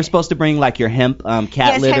products. Okay. You're supposed to bring, like, your hemp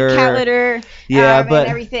cat litter. Hemp cat litter. And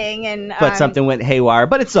everything. But something went haywire.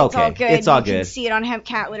 But it's okay. It's all good. You can see it on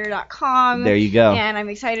hempcatlitter.com. There you go. And I'm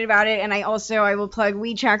excited about it. And I will plug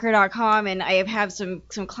weedtracker.com. And I have some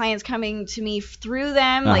clients coming to me through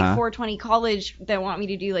them, like 420 College, that want me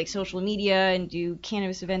to do, like, social media and do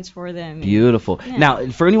cannabis events for them. Beautiful. Yeah. Now,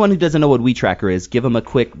 for anyone who doesn't know what WeedTracker is, give them a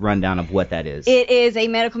quick rundown of what that is. It is a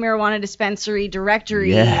medical marijuana dispensary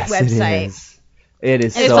directory website. It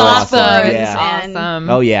is it's so awesome. Yeah. Awesome.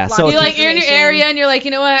 Oh yeah. So you're in your area and you're like,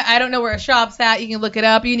 you know what? I don't know where a shop's at. You can look it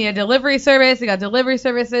up. You need a delivery service. They got delivery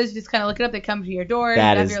services. You just kind of look it up. They come to your door.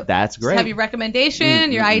 That's great. Have your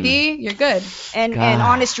recommendation, your ID. You're good. And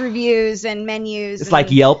honest reviews and menus. It's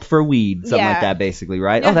like Yelp for weed, something like that, basically,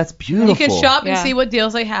 right? Yeah. Oh, that's beautiful. You can shop and see what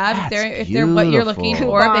deals they have. If they're what you're looking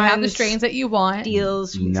for. If they have the strains that you want.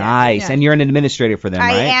 Deals. Nice. Yeah. And you're an administrator for them,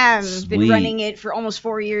 right? I am. Been running it for almost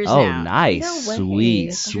 4 years now. Oh, nice. No way.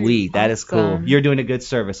 Sweet. That is cool. You're doing a good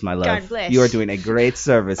service, my love. God bless. You are doing a great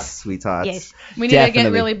service, sweethearts. Yes. We need to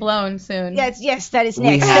get really blown soon. Yes, that is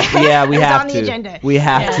next. We have on to. The agenda. We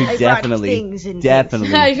have to definitely.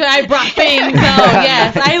 I brought things. Oh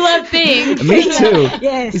yes, I love things. Me too.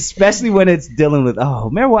 Yes. Especially when it's dealing with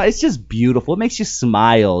marijuana. It's just beautiful. It makes you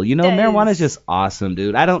smile. You know, marijuana is just awesome,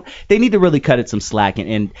 dude. They need to really cut it some slack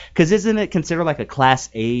and because isn't it considered like a Class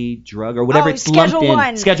A drug or whatever it's lumped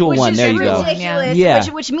in? Schedule 1. There you go. Yeah.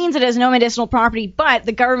 Which means it has no medicinal property, but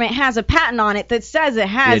the government has a patent on it that says it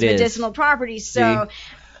has medicinal properties. So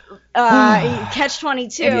catch-22.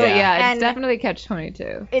 It's definitely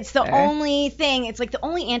catch-22. It's the only thing. It's like the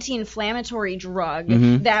only anti-inflammatory drug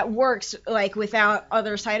that works like without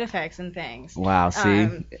other side effects and things. Wow.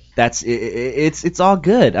 See, that's it's all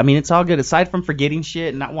good. I mean, it's all good aside from forgetting shit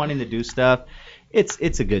and not wanting to do stuff.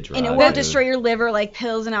 It's a good drug. And it won't destroy your liver like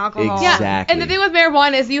pills and alcohol. Exactly. Yeah. And the thing with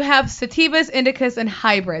marijuana is you have sativas, indicas, and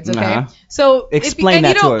hybrids. Okay. So explain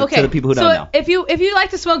that to the people who don't know. If you like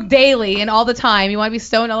to smoke daily and all the time, you want to be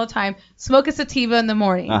stoned all the time, smoke a sativa in the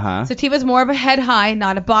morning. Sativa is more of a head high,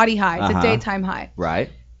 not a body high. It's a daytime high. Right.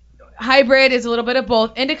 hybrid is a little bit of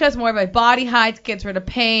both. Indica is more of a body high, gets rid of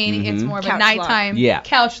pain. It's more of a nighttime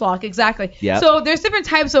couch lock. Exactly. Yep. So there's different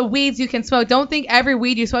types of weeds you can smoke. Don't think every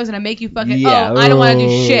weed you smoke is gonna make you fucking. Oh, I don't want to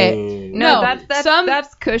do shit. No,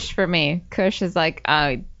 that's Kush for me. Kush is like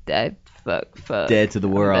dead. Fuck. Dead to the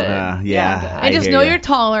world. Yeah. And just know your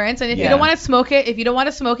tolerance. And if you don't want to smoke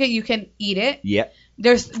it, you can eat it. Yep.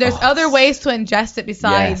 There's other ways to ingest it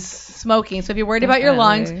besides smoking. So if you're worried about your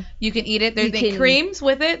lungs, you can eat it. There's creams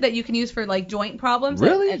with it that you can use for like joint problems.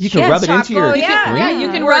 Really? You can rub it into your you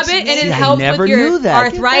can rub it and it helps with your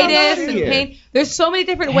arthritis and pain. There's so many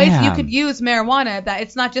different ways you could use marijuana that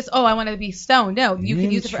it's not just, I want to be stoned. No, you can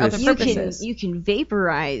use it for other purposes. You can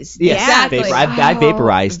vaporize. Yes, exactly. I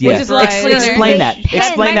vaporized. Yes. Explain that.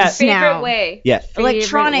 Explain that. Favorite way. Yeah.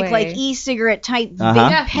 Electronic, like e-cigarette type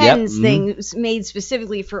vape pens things made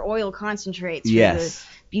specifically for oil concentrates. Yes.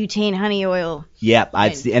 Butane honey oil. Yep,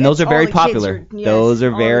 I've seen, and those are very popular. Those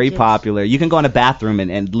are very popular. You can go in a bathroom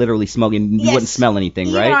and literally smoke, and you wouldn't smell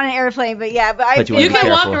anything, right? Even on an airplane, but you can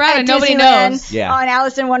walk around and nobody knows. Yeah. On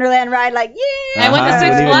Alice in Wonderland ride, like I went to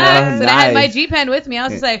Six Flags and I had my G-Pen with me. I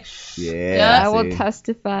was just like, I will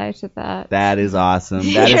testify to that. That is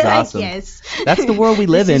awesome. That is awesome. Yes. That's the world we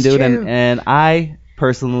live in, dude, and I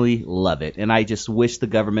personally love it, and I just wish the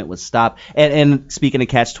government would stop. And speaking of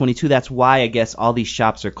Catch-22, that's why I guess all these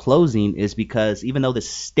shops are closing, is because even though the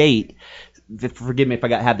state, forgive me if I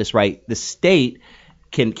have this right, the state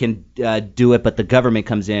can do it, but the government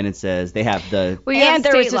comes in and says they have the. And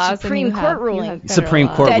there was a Supreme Court ruling. Supreme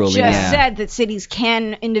Court ruling that just said that cities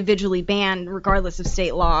can individually ban regardless of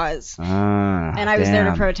state laws. And I was there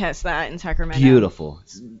to protest that in Sacramento. Beautiful.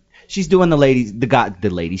 She's doing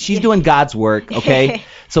She's doing God's work, okay?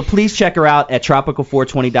 So please check her out at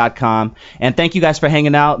tropical420.com. And thank you guys for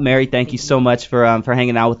hanging out. Mary, thank you so much for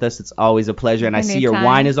hanging out with us. It's always a pleasure. And I see your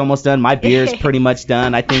wine is almost done. My beer is pretty much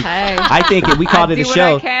done. I think we called it a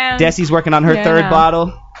show. Desi's working on her third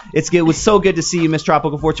bottle. It was so good to see you, Miss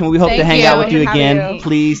Tropical 420. We hope to hang out with you again.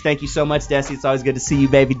 Please, thank you so much, Desi. It's always good to see you,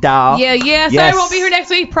 baby doll. Yeah. Sorry I won't be here next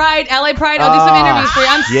week. LA Pride. I'll do some interviews for you.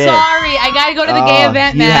 I'm sorry. I got to go to the gay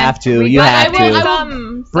event, man. You have to. I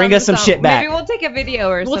will bring us some shit back. Maybe we'll take a video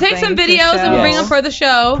or something. We'll take some videos and we'll bring them for the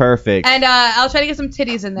show. Perfect. And I'll try to get some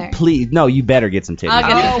titties in there. Please. No, you better get some titties. I'll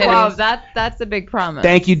get some titties. Wow. That's a big promise.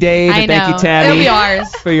 Thank you, Dave. And thank you, Tammy. It'll be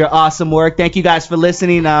ours. For your awesome work. Thank you guys for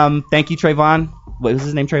listening. Thank you, Trayvon. What was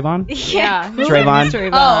his name? Trayvon? Yeah.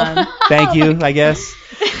 Trayvon. Oh. Thank you, I guess.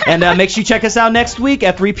 And make sure you check us out next week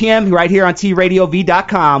at 3 p.m. right here on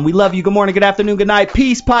TradioV.com. We love you. Good morning, good afternoon, good night.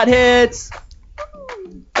 Peace, potheads.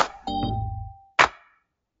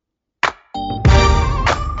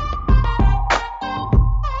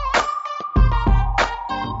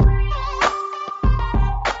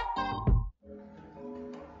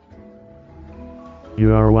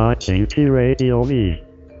 You are watching TradioV.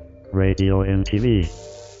 Radio and TV.